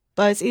guess.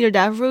 But it's either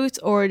that route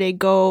or they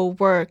go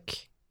work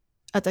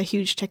at a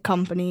huge tech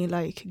company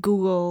like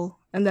Google,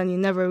 and then you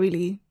never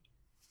really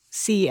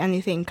see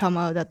anything come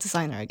out of that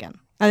designer again.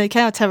 And it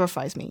kind of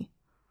terrifies me.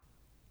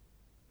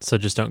 So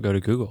just don't go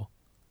to Google.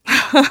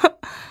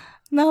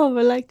 No,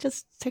 but like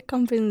just tech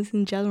companies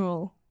in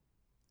general.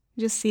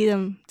 You just see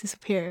them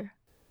disappear.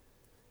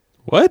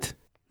 What?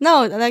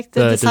 No, like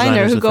the The designer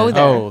designers who go within.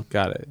 there. Oh,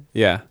 got it.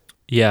 Yeah.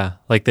 Yeah,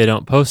 like they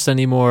don't post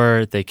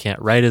anymore. They can't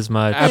write as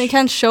much. And they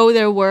can't show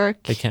their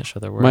work. They can't show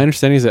their work. My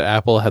understanding is that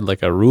Apple had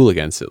like a rule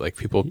against it. Like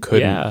people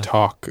couldn't Yeah.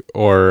 talk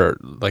or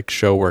like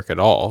show work at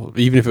all,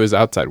 even if it was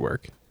outside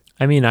work.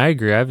 I mean, I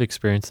agree. I've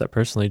experienced that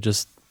personally.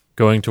 Just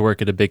going to work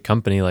at a big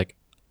company, like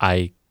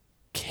I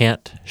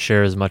can't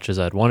share as much as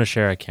I'd want to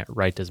share. I can't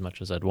write as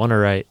much as I'd want to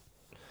write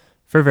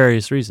for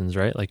various reasons,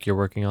 right? Like you're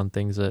working on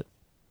things that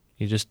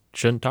you just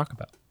shouldn't talk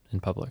about in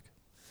public.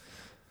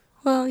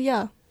 Well,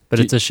 yeah. But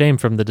Do it's a shame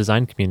from the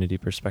design community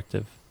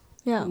perspective.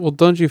 Yeah. Well,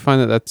 don't you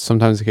find that that's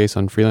sometimes the case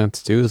on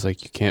freelance too? Is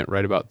like you can't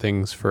write about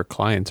things for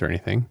clients or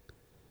anything.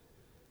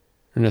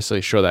 or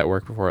necessarily show that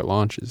work before it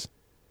launches.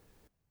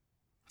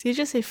 Did you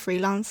just say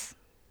freelance?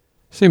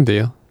 Same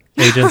deal.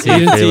 Agency,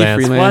 Agency,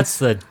 freelance. freelance. What's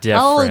the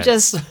difference? I'll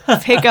just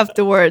pick up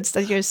the words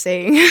that you're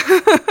saying.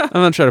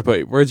 I'm not trying to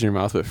put words in your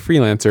mouth, but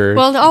freelancer.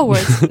 Well, there are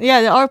words.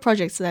 Yeah, there are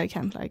projects that I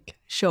can't like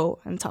show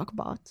and talk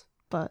about.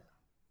 But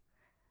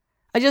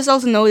I just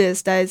also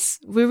noticed that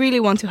we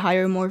really want to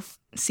hire more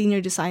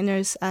senior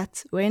designers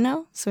at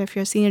Ueno. So if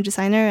you're a senior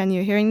designer and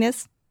you're hearing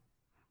this,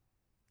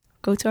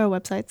 go to our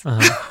website.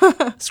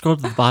 Scroll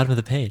to the bottom of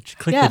the page.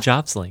 Click Yeah. the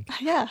jobs link.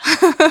 Yeah.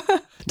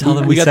 Tell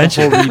them we got the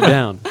sent whole you. read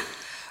down.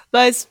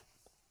 But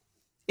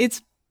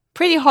it's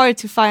pretty hard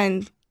to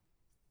find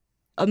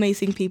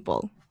amazing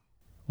people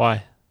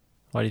Why?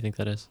 Why do you think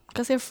that is?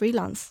 because they're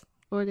freelance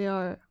or they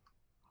are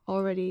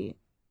already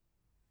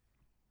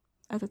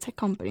at a tech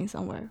company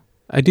somewhere.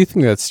 I do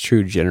think that's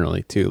true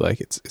generally too.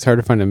 Like it's hard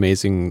to find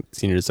amazing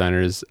senior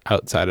designers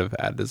outside of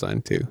ad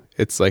design too.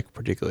 It's like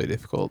particularly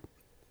difficult.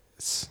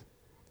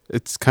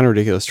 It's kind of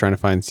ridiculous trying to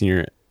find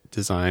senior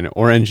design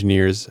or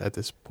engineers at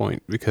this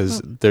point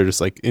because they're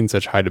just like in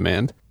such high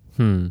demand.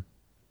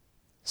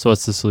 So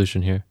what's the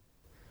solution here?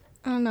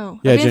 I don't know.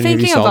 Yeah, I've been Jenny, have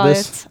you thinking solved about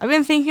this? it. I've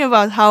been thinking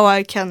about how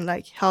I can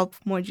like help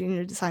more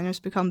junior designers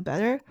become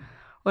better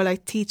or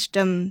like teach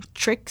them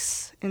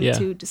tricks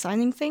into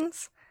designing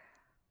things.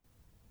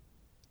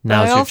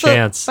 Now's your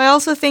chance. But I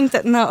also think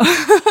that no.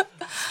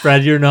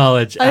 Spread your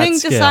knowledge. I at think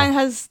scale. design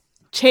has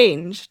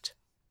changed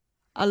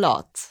a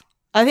lot.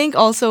 I think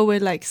also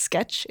with like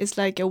Sketch, it's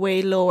like a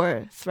way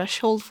lower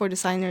threshold for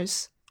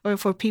designers or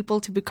for people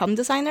to become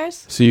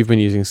designers. So you've been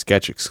using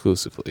Sketch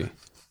exclusively.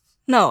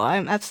 No,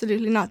 I'm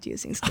absolutely not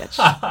using Sketch.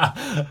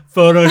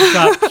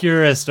 Photoshop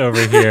purist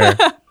over here.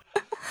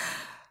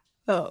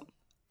 Oh,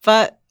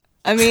 but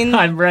I mean,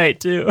 I'm right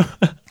too.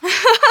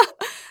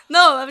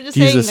 no, I'm just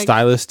Do you saying. use a Like,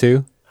 stylus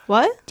too?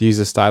 what? Do you use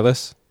a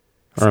stylus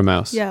or a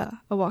mouse? Yeah,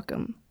 a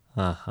Wacom.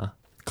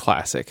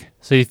 Classic.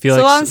 So you feel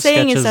So like what I'm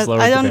saying Sketch is has that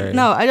lowered I the don't barrier.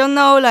 know. I don't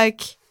know.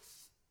 Like,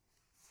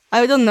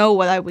 I don't know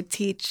what I would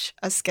teach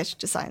a Sketch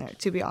designer,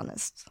 to be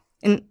honest.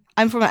 And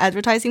I'm from an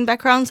advertising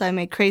background, so I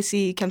made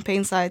crazy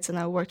campaign sites, and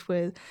I worked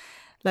with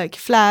like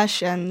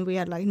Flash, and we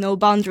had like no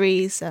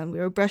boundaries, and we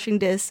were brushing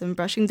this and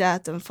brushing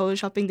that, and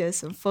photoshopping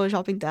this and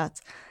photoshopping that,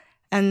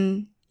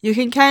 and you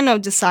can kind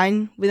of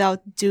design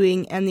without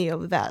doing any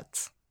of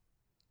that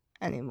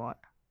anymore.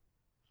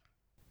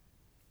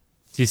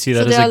 Do you see So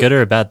that as there a are- good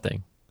or a bad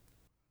thing?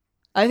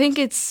 I think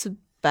it's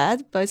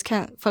bad, but it's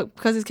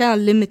because it's kind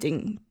of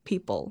limiting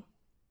people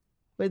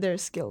with their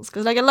skills.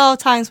 Because like a lot of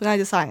times when I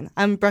design,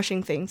 I'm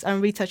brushing things,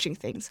 I'm retouching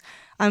things,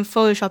 I'm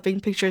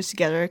photoshopping pictures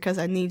together because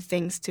I need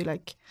things to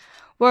like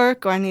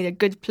work, or I need a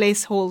good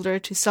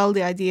placeholder to sell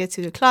the idea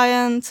to the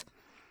client.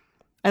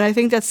 And I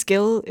think that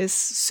skill is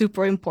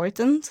super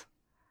important,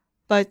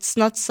 but it's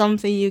not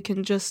something you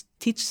can just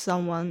teach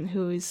someone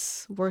who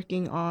is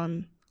working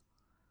on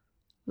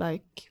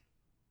like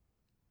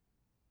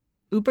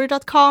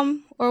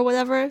Uber.com or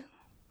whatever.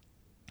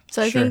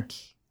 So I Sure. think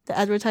the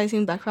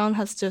advertising background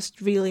has just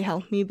really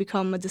helped me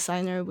become a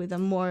designer with a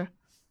more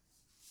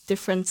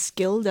different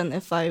skill than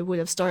if I would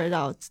have started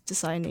out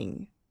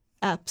designing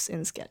apps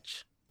in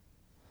Sketch.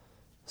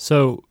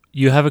 So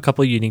you have a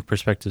couple of unique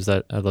perspectives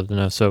that I'd love to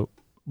know. So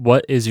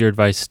what is your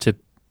advice to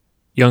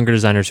younger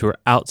designers who are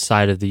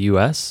outside of the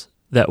US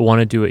that want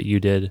to do what you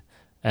did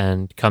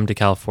and come to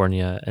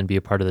California and be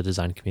a part of the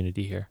design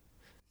community here?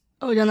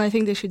 Oh, then I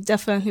think they should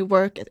definitely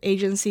work at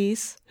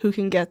agencies who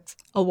can get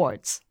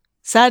awards.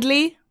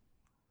 Sadly,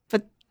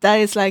 but that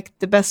is like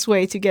the best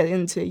way to get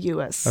into the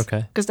US.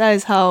 Okay. Because that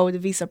is how the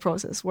visa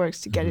process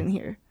works to get in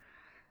here.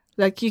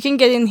 Like you can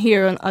get in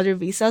here on other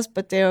visas,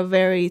 but they are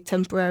very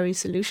temporary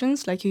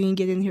solutions. Like you can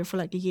get in here for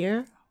like a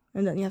year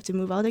and then you have to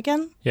move out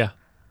again. Yeah.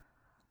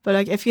 But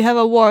like if you have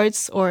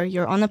awards or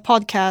you're on a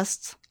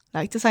podcast,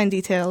 like Design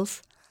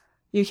Details,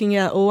 you can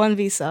get an O1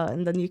 visa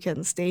and then you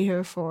can stay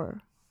here for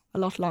a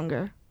lot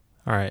longer.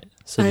 All right.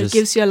 So And just it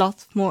gives you a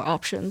lot more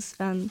options.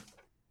 And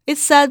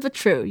it's sad but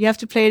true. You have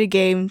to play the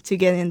game to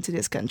get into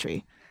this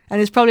country. And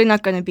it's probably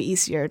not going to be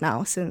easier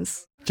now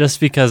since...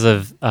 just because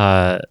of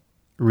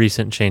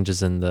recent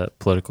changes in the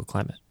political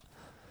climate.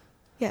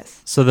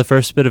 Yes. So the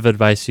first bit of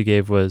advice you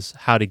gave was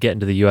how to get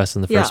into the US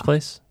in the first Yeah.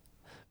 place.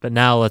 But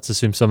now let's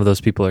assume some of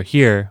those people are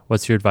here.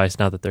 What's your advice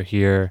now that they're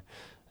here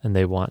and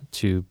they want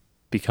to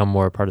become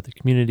more a part of the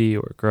community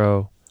or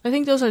grow? I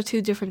think those are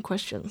two different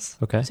questions.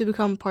 Okay. To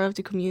become part of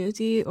the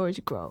community or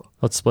to grow.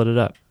 Let's split it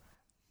up.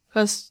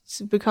 Because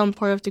to become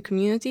part of the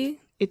community,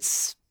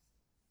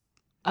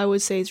 I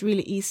would say it's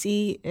really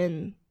easy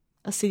in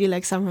a city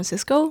like San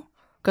Francisco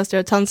because there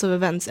are tons of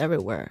events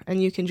everywhere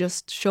and you can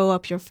just show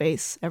up your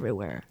face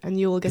everywhere and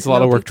you will get It's to a lot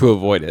know of work people. to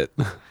avoid it.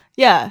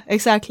 Yeah,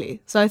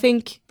 exactly. So I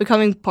think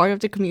becoming part of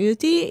the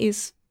community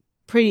is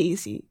pretty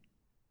easy.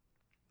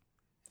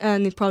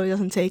 And it probably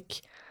doesn't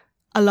take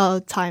a lot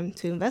of time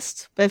to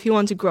invest. But if you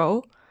want to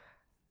grow,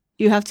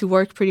 you have to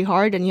work pretty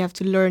hard and you have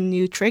to learn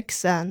new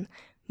tricks and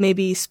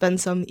maybe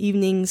spend some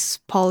evenings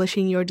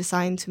polishing your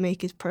design to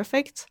make it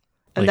perfect.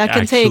 And Like that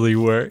can take actually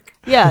work.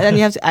 then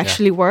you have to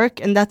actually work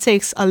and that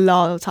takes a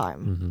lot of time.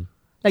 Mm-hmm.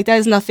 Like that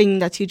is nothing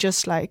that you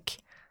just like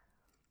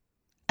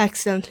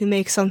accidentally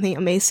make something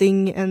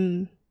amazing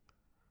and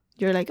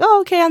you're like,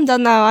 oh, okay, I'm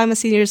done now. I'm a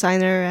senior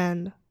designer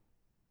and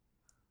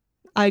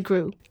I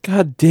grew.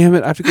 God damn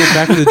it! I have to go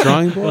back to the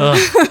drawing board.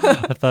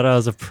 I thought I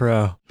was a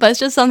pro. But it's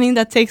just something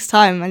that takes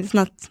time, and it's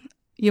not.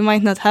 You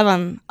might not have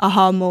an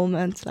aha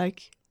moment,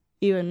 like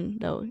even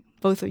though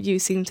both of you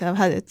seem to have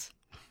had it.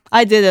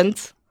 I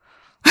didn't.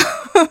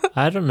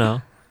 I don't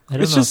know.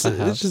 It's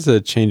just a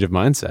change of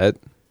mindset.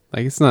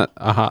 Like it's not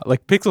aha.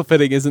 Like pixel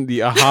fitting isn't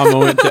the aha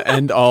moment to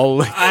end all.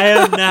 Like, I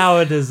am now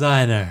a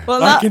designer.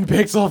 Well, I can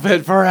pixel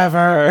fit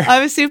forever. I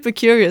was super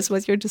curious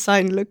what your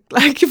design looked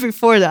like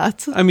before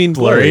that. I mean,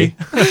 blurry.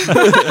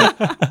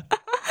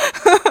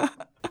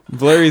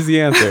 Blurry is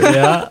the answer.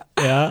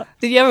 Yeah.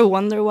 Did you ever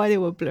wonder why they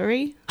were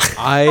blurry?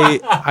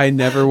 I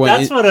never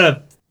went.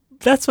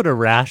 That's what a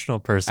rational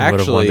person would have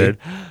Actually, wondered.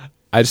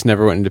 I just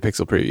never went into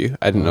pixel preview.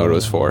 I didn't know what it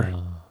was for.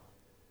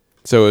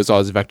 So it was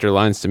always vector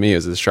lines to me. It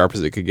was as sharp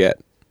as it could get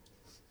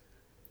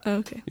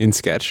Okay. in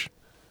Sketch.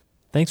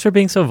 Thanks for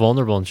being so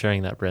vulnerable and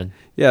sharing that, Bryn.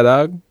 Yeah,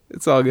 dog.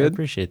 It's all I good.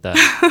 appreciate that.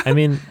 I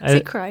mean, Is he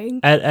crying?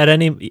 at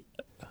any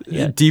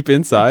Deep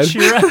inside.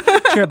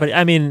 sure, but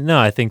I mean, no,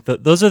 I think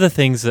those are the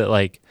things that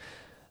like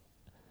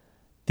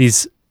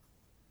these,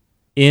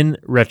 in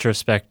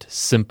retrospect,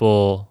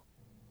 simple,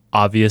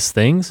 obvious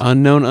things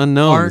Unknown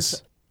unknowns.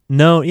 aren't.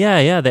 No,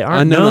 yeah, they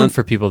aren't Unknown known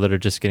for people that are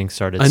just getting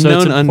started. Unknown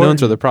unknowns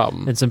important- are the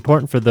problem. It's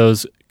important for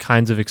those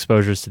kinds of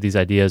exposures to these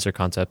ideas or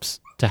concepts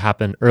to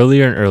happen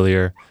earlier and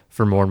earlier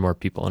for more and more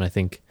people, and I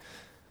think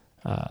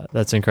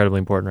that's incredibly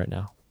important right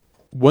now.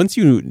 Once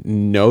you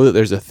know that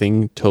there's a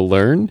thing to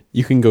learn,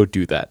 you can go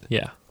do that.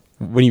 Yeah.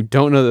 When you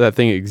don't know that that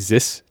thing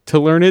exists to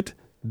learn it,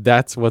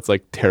 that's what's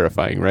like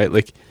terrifying, right?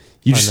 Like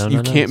you Unknown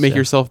can't unknowns, make yeah.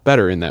 yourself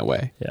better in that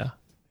way. Yeah.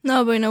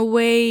 No, but in a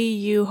way,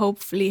 you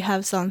hopefully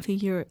have something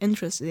you're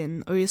interested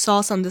in, or you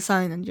saw some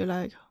design and you're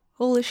like,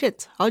 holy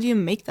shit, how do you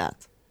make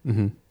that?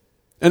 Mm-hmm.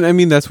 And I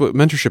mean, that's what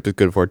mentorship is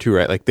good for too,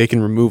 right? Like they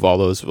can remove all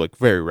those like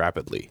very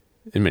rapidly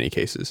in many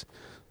cases.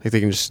 Like they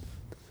can just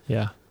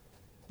Yeah.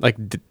 like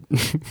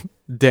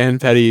Dan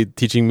Petty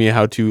teaching me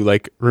how to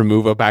like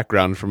remove a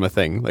background from a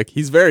thing. Like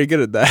he's very good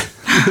at that.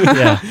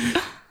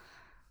 Yeah.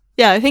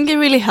 Yeah, I think it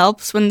really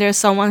helps when there's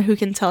someone who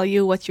can tell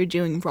you what you're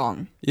doing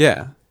wrong.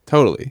 Yeah,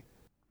 totally.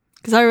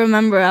 Because I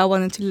remember I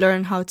wanted to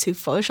learn how to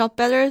Photoshop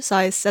better, so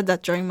I said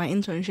that during my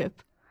internship.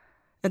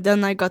 And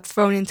then I got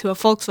thrown into a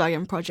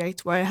Volkswagen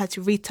project where I had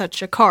to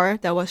retouch a car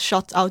that was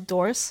shot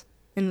outdoors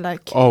in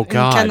like Oh, in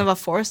God. kind of a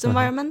forest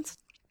environment.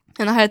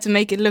 And I had to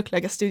make it look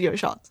like a studio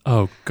shot.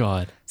 Oh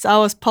God. So I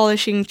was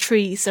polishing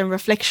trees and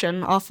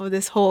reflection off of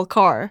this whole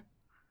car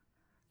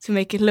to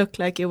make it look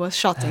like it was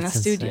shot in a That's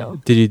studio.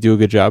 insane. Did you do a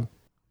good job?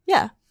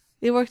 Yeah,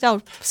 it worked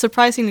out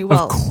surprisingly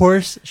well. Of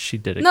course she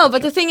did it. No,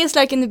 but the thing is,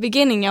 like in the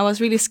beginning, I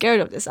was really scared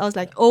of this. I was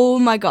like, oh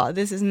my god,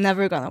 this is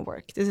never gonna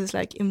work. This is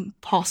like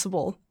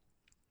impossible.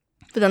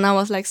 But then I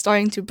was like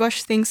starting to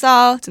brush things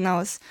out, and I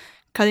was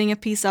cutting a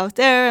piece out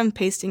there and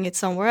pasting it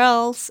somewhere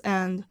else.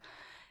 And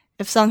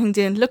if something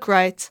didn't look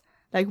right,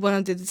 like one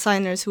of the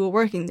designers who were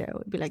working there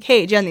would be like,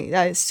 hey, Jenny,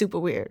 that is super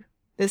weird.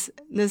 This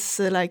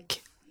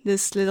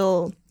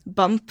little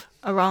bump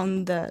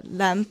around the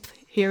lamp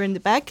here in the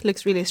back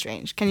looks really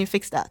strange. Can you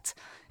fix that?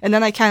 And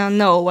then I kind of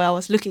know what I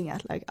was looking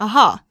at. Like,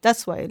 aha,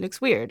 that's why it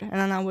looks weird. And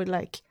then I would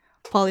like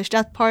polish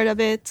that part of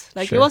it.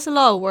 Like Sure. it was a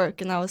lot of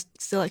work, and I was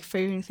still like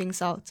figuring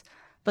things out.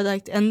 But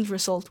like the end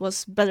result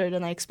was better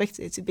than I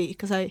expected it to be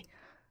because I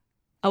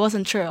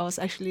wasn't sure I was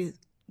actually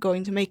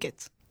going to make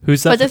it.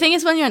 Who's that? But the thing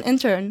is, when you're an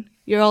intern,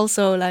 you're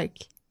also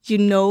like, you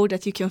know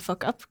that you can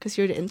fuck up because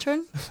you're the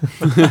intern.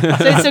 So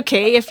it's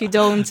okay if you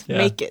don't Yeah.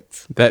 make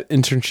it. That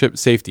internship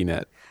safety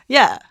net.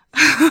 Yeah.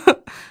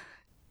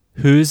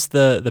 Who's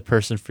the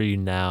person for you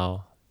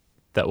now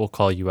that will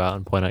call you out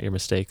and point out your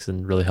mistakes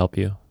and really help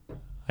you?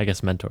 I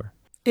guess mentor.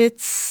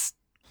 It's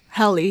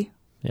Helly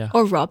Yeah.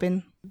 or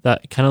Robin.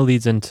 That kind of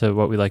leads into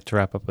what we like to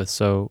wrap up with.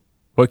 So,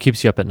 what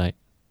keeps you up at night?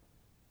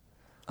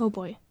 Oh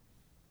boy.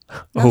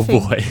 Oh Nothing.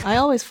 boy. I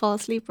always fall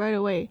asleep right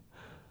away.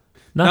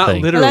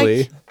 Nothing. Not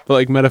literally, but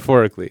like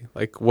metaphorically.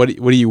 Like what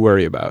do you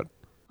worry about?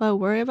 What I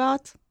worry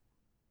about?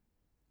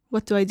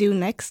 What do I do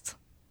next?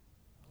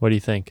 What do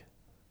you think?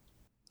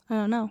 I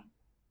don't know.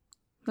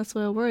 That's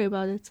why I worry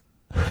about it.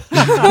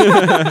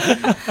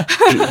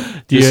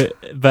 Do you?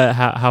 But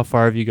how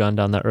far have you gone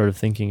down that road of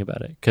thinking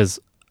about it? Because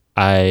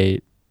I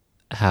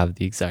have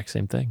the exact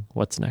same thing.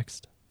 What's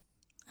next?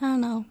 I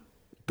don't know.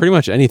 Pretty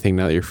much anything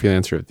now that you're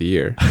freelancer of the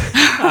year.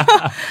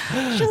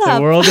 Shut The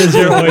up. world is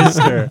your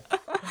oyster.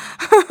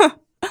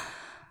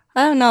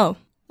 I don't know.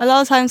 A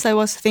lot of times I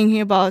was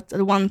thinking about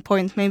at one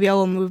point maybe I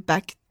will move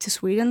back to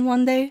Sweden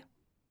one day.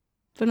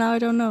 But now I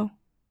don't know.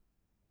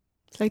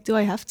 It's like, do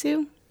I have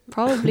to?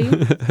 Probably.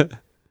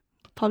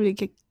 Probably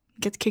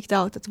get kicked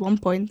out at one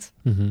point.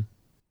 Mm-hmm.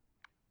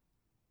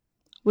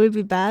 Would it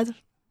be bad?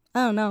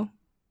 I don't know.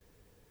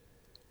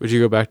 Would you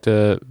go back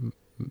to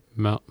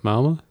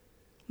Malmö?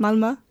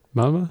 Malmö?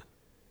 Malmö?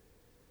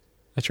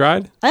 I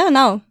tried. I don't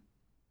know.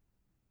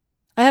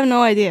 I have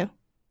no idea.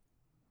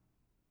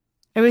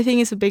 everything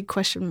is a big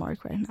question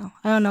mark right now.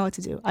 I don't know what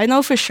to do. I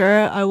know for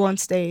sure I won't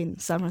stay in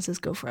San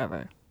Francisco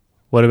forever.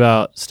 What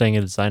about staying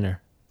a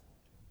designer?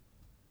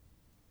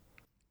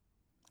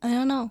 I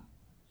don't know.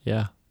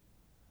 Yeah.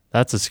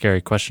 That's a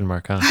scary question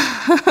mark,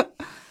 huh?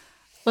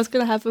 What's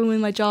going to happen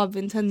with my job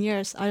in 10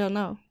 years? I don't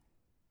know.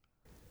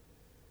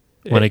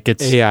 When it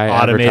gets AI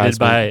automated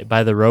advertisement.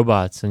 by the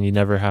robots and you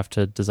never have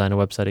to design a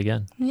website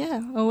again. Yeah,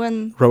 or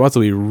when Robots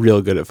will be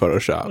real good at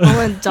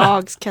Photoshop.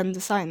 dogs can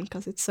design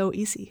because it's so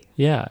easy.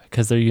 Yeah,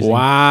 because they're using...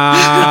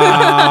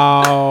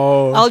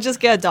 Wow. I'll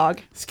just get a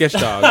dog. Sketch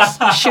dogs.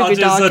 Sugar I'll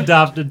just dog.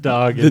 adopt a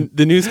dog and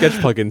The new sketch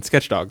plugin,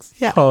 Sketch Dogs.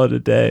 Yeah, call it a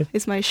day.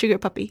 it's my sugar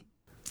puppy.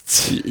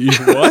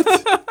 What?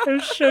 A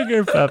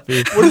sugar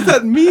puppy. What does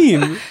that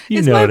mean? You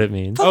It's know my what it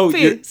means. Oh,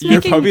 Puppy, your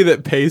speaking- puppy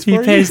that pays for He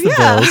you? pays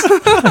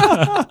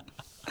the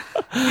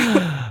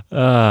Yeah.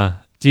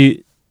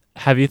 bills.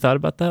 Have you thought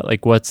about that?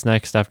 Like, what's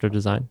next after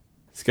design?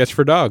 Sketch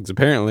for dogs,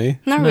 apparently.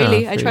 Not No,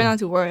 really. I for try you. not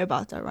to worry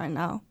about that right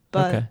now.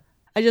 But Okay.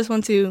 I just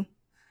want to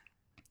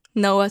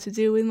know what to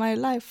do with my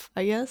life,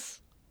 I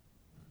guess.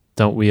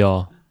 Don't we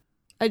all?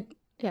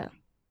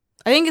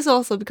 I think it's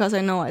also because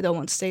I know I don't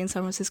want to stay in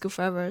San Francisco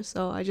forever.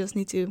 So I just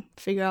need to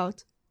figure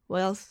out what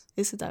else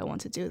is it that I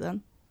want to do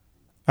then.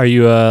 Are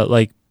you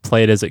like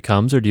play it as it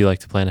comes, or do you like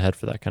to plan ahead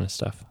for that kind of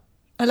stuff?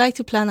 I like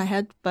to plan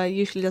ahead, but it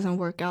usually doesn't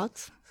work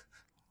out.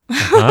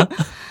 Uh-huh.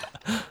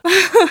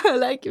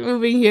 Like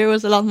moving here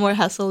was a lot more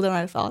hassle than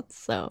I thought.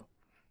 So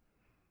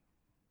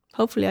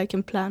hopefully I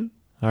can plan.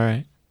 All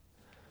right.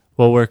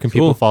 Well, where can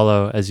people Cool.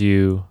 follow as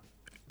you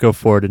go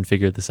forward and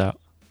figure this out?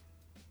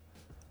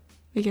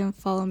 You can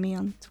follow me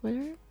on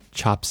Twitter.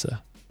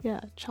 Chopsa. Yeah,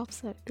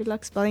 Chopsa. Good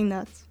luck spelling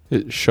that.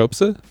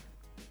 Shopsa?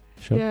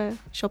 Shop- Yeah,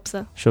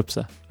 Chopsa.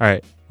 Shopsa. All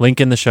right. Link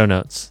in the show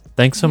notes.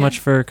 Thanks so Yeah. much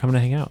for coming to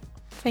hang out.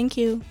 Thank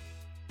you.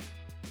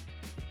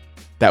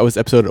 That was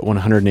episode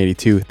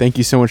 182. Thank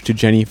you so much to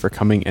Jenny for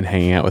coming and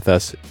hanging out with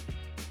us.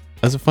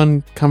 That was a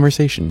fun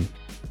conversation.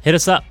 Hit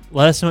us up.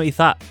 Let us know what you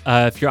thought.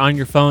 If you're on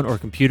your phone or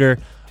computer,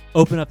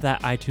 open up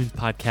that iTunes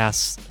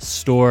podcast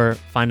store,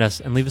 find us,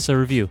 and leave us a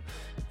review.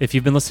 If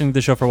you've been listening to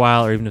the show for a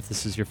while, or even if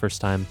this is your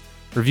first time,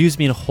 reviews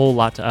mean a whole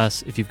lot to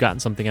us if you've gotten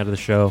something out of the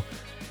show.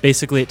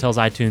 Basically, it tells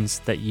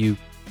iTunes that you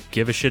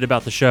give a shit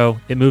about the show.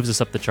 It moves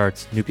us up the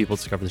charts. New people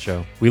discover the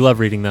show. We love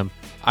reading them.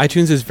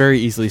 iTunes is very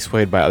easily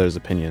swayed by others'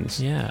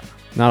 opinions. Yeah.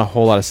 Not a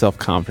whole lot of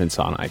self-confidence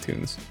on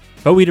iTunes.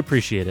 But we'd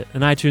appreciate it.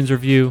 An iTunes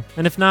review.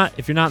 And if not,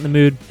 if you're not in the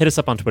mood, hit us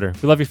up on Twitter.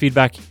 We love your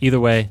feedback. Either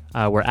way,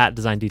 we're at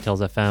Design Details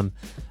FM.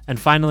 And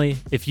finally,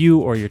 if you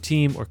or your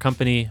team or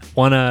company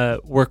want to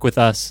work with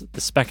us,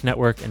 the Spec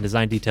Network and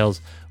Design Details,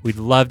 we'd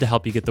love to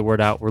help you get the word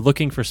out. We're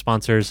looking for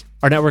sponsors.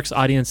 Our network's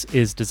audience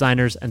is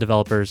designers and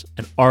developers,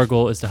 and our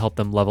goal is to help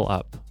them level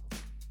up.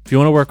 If you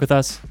want to work with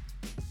us,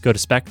 go to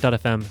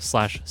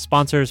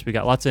spec.fm/sponsors. We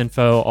got lots of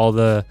info, all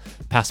the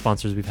past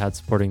sponsors we've had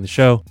supporting the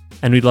show,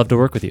 and we'd love to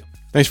work with you.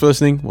 Thanks for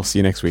listening. We'll see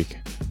you next week.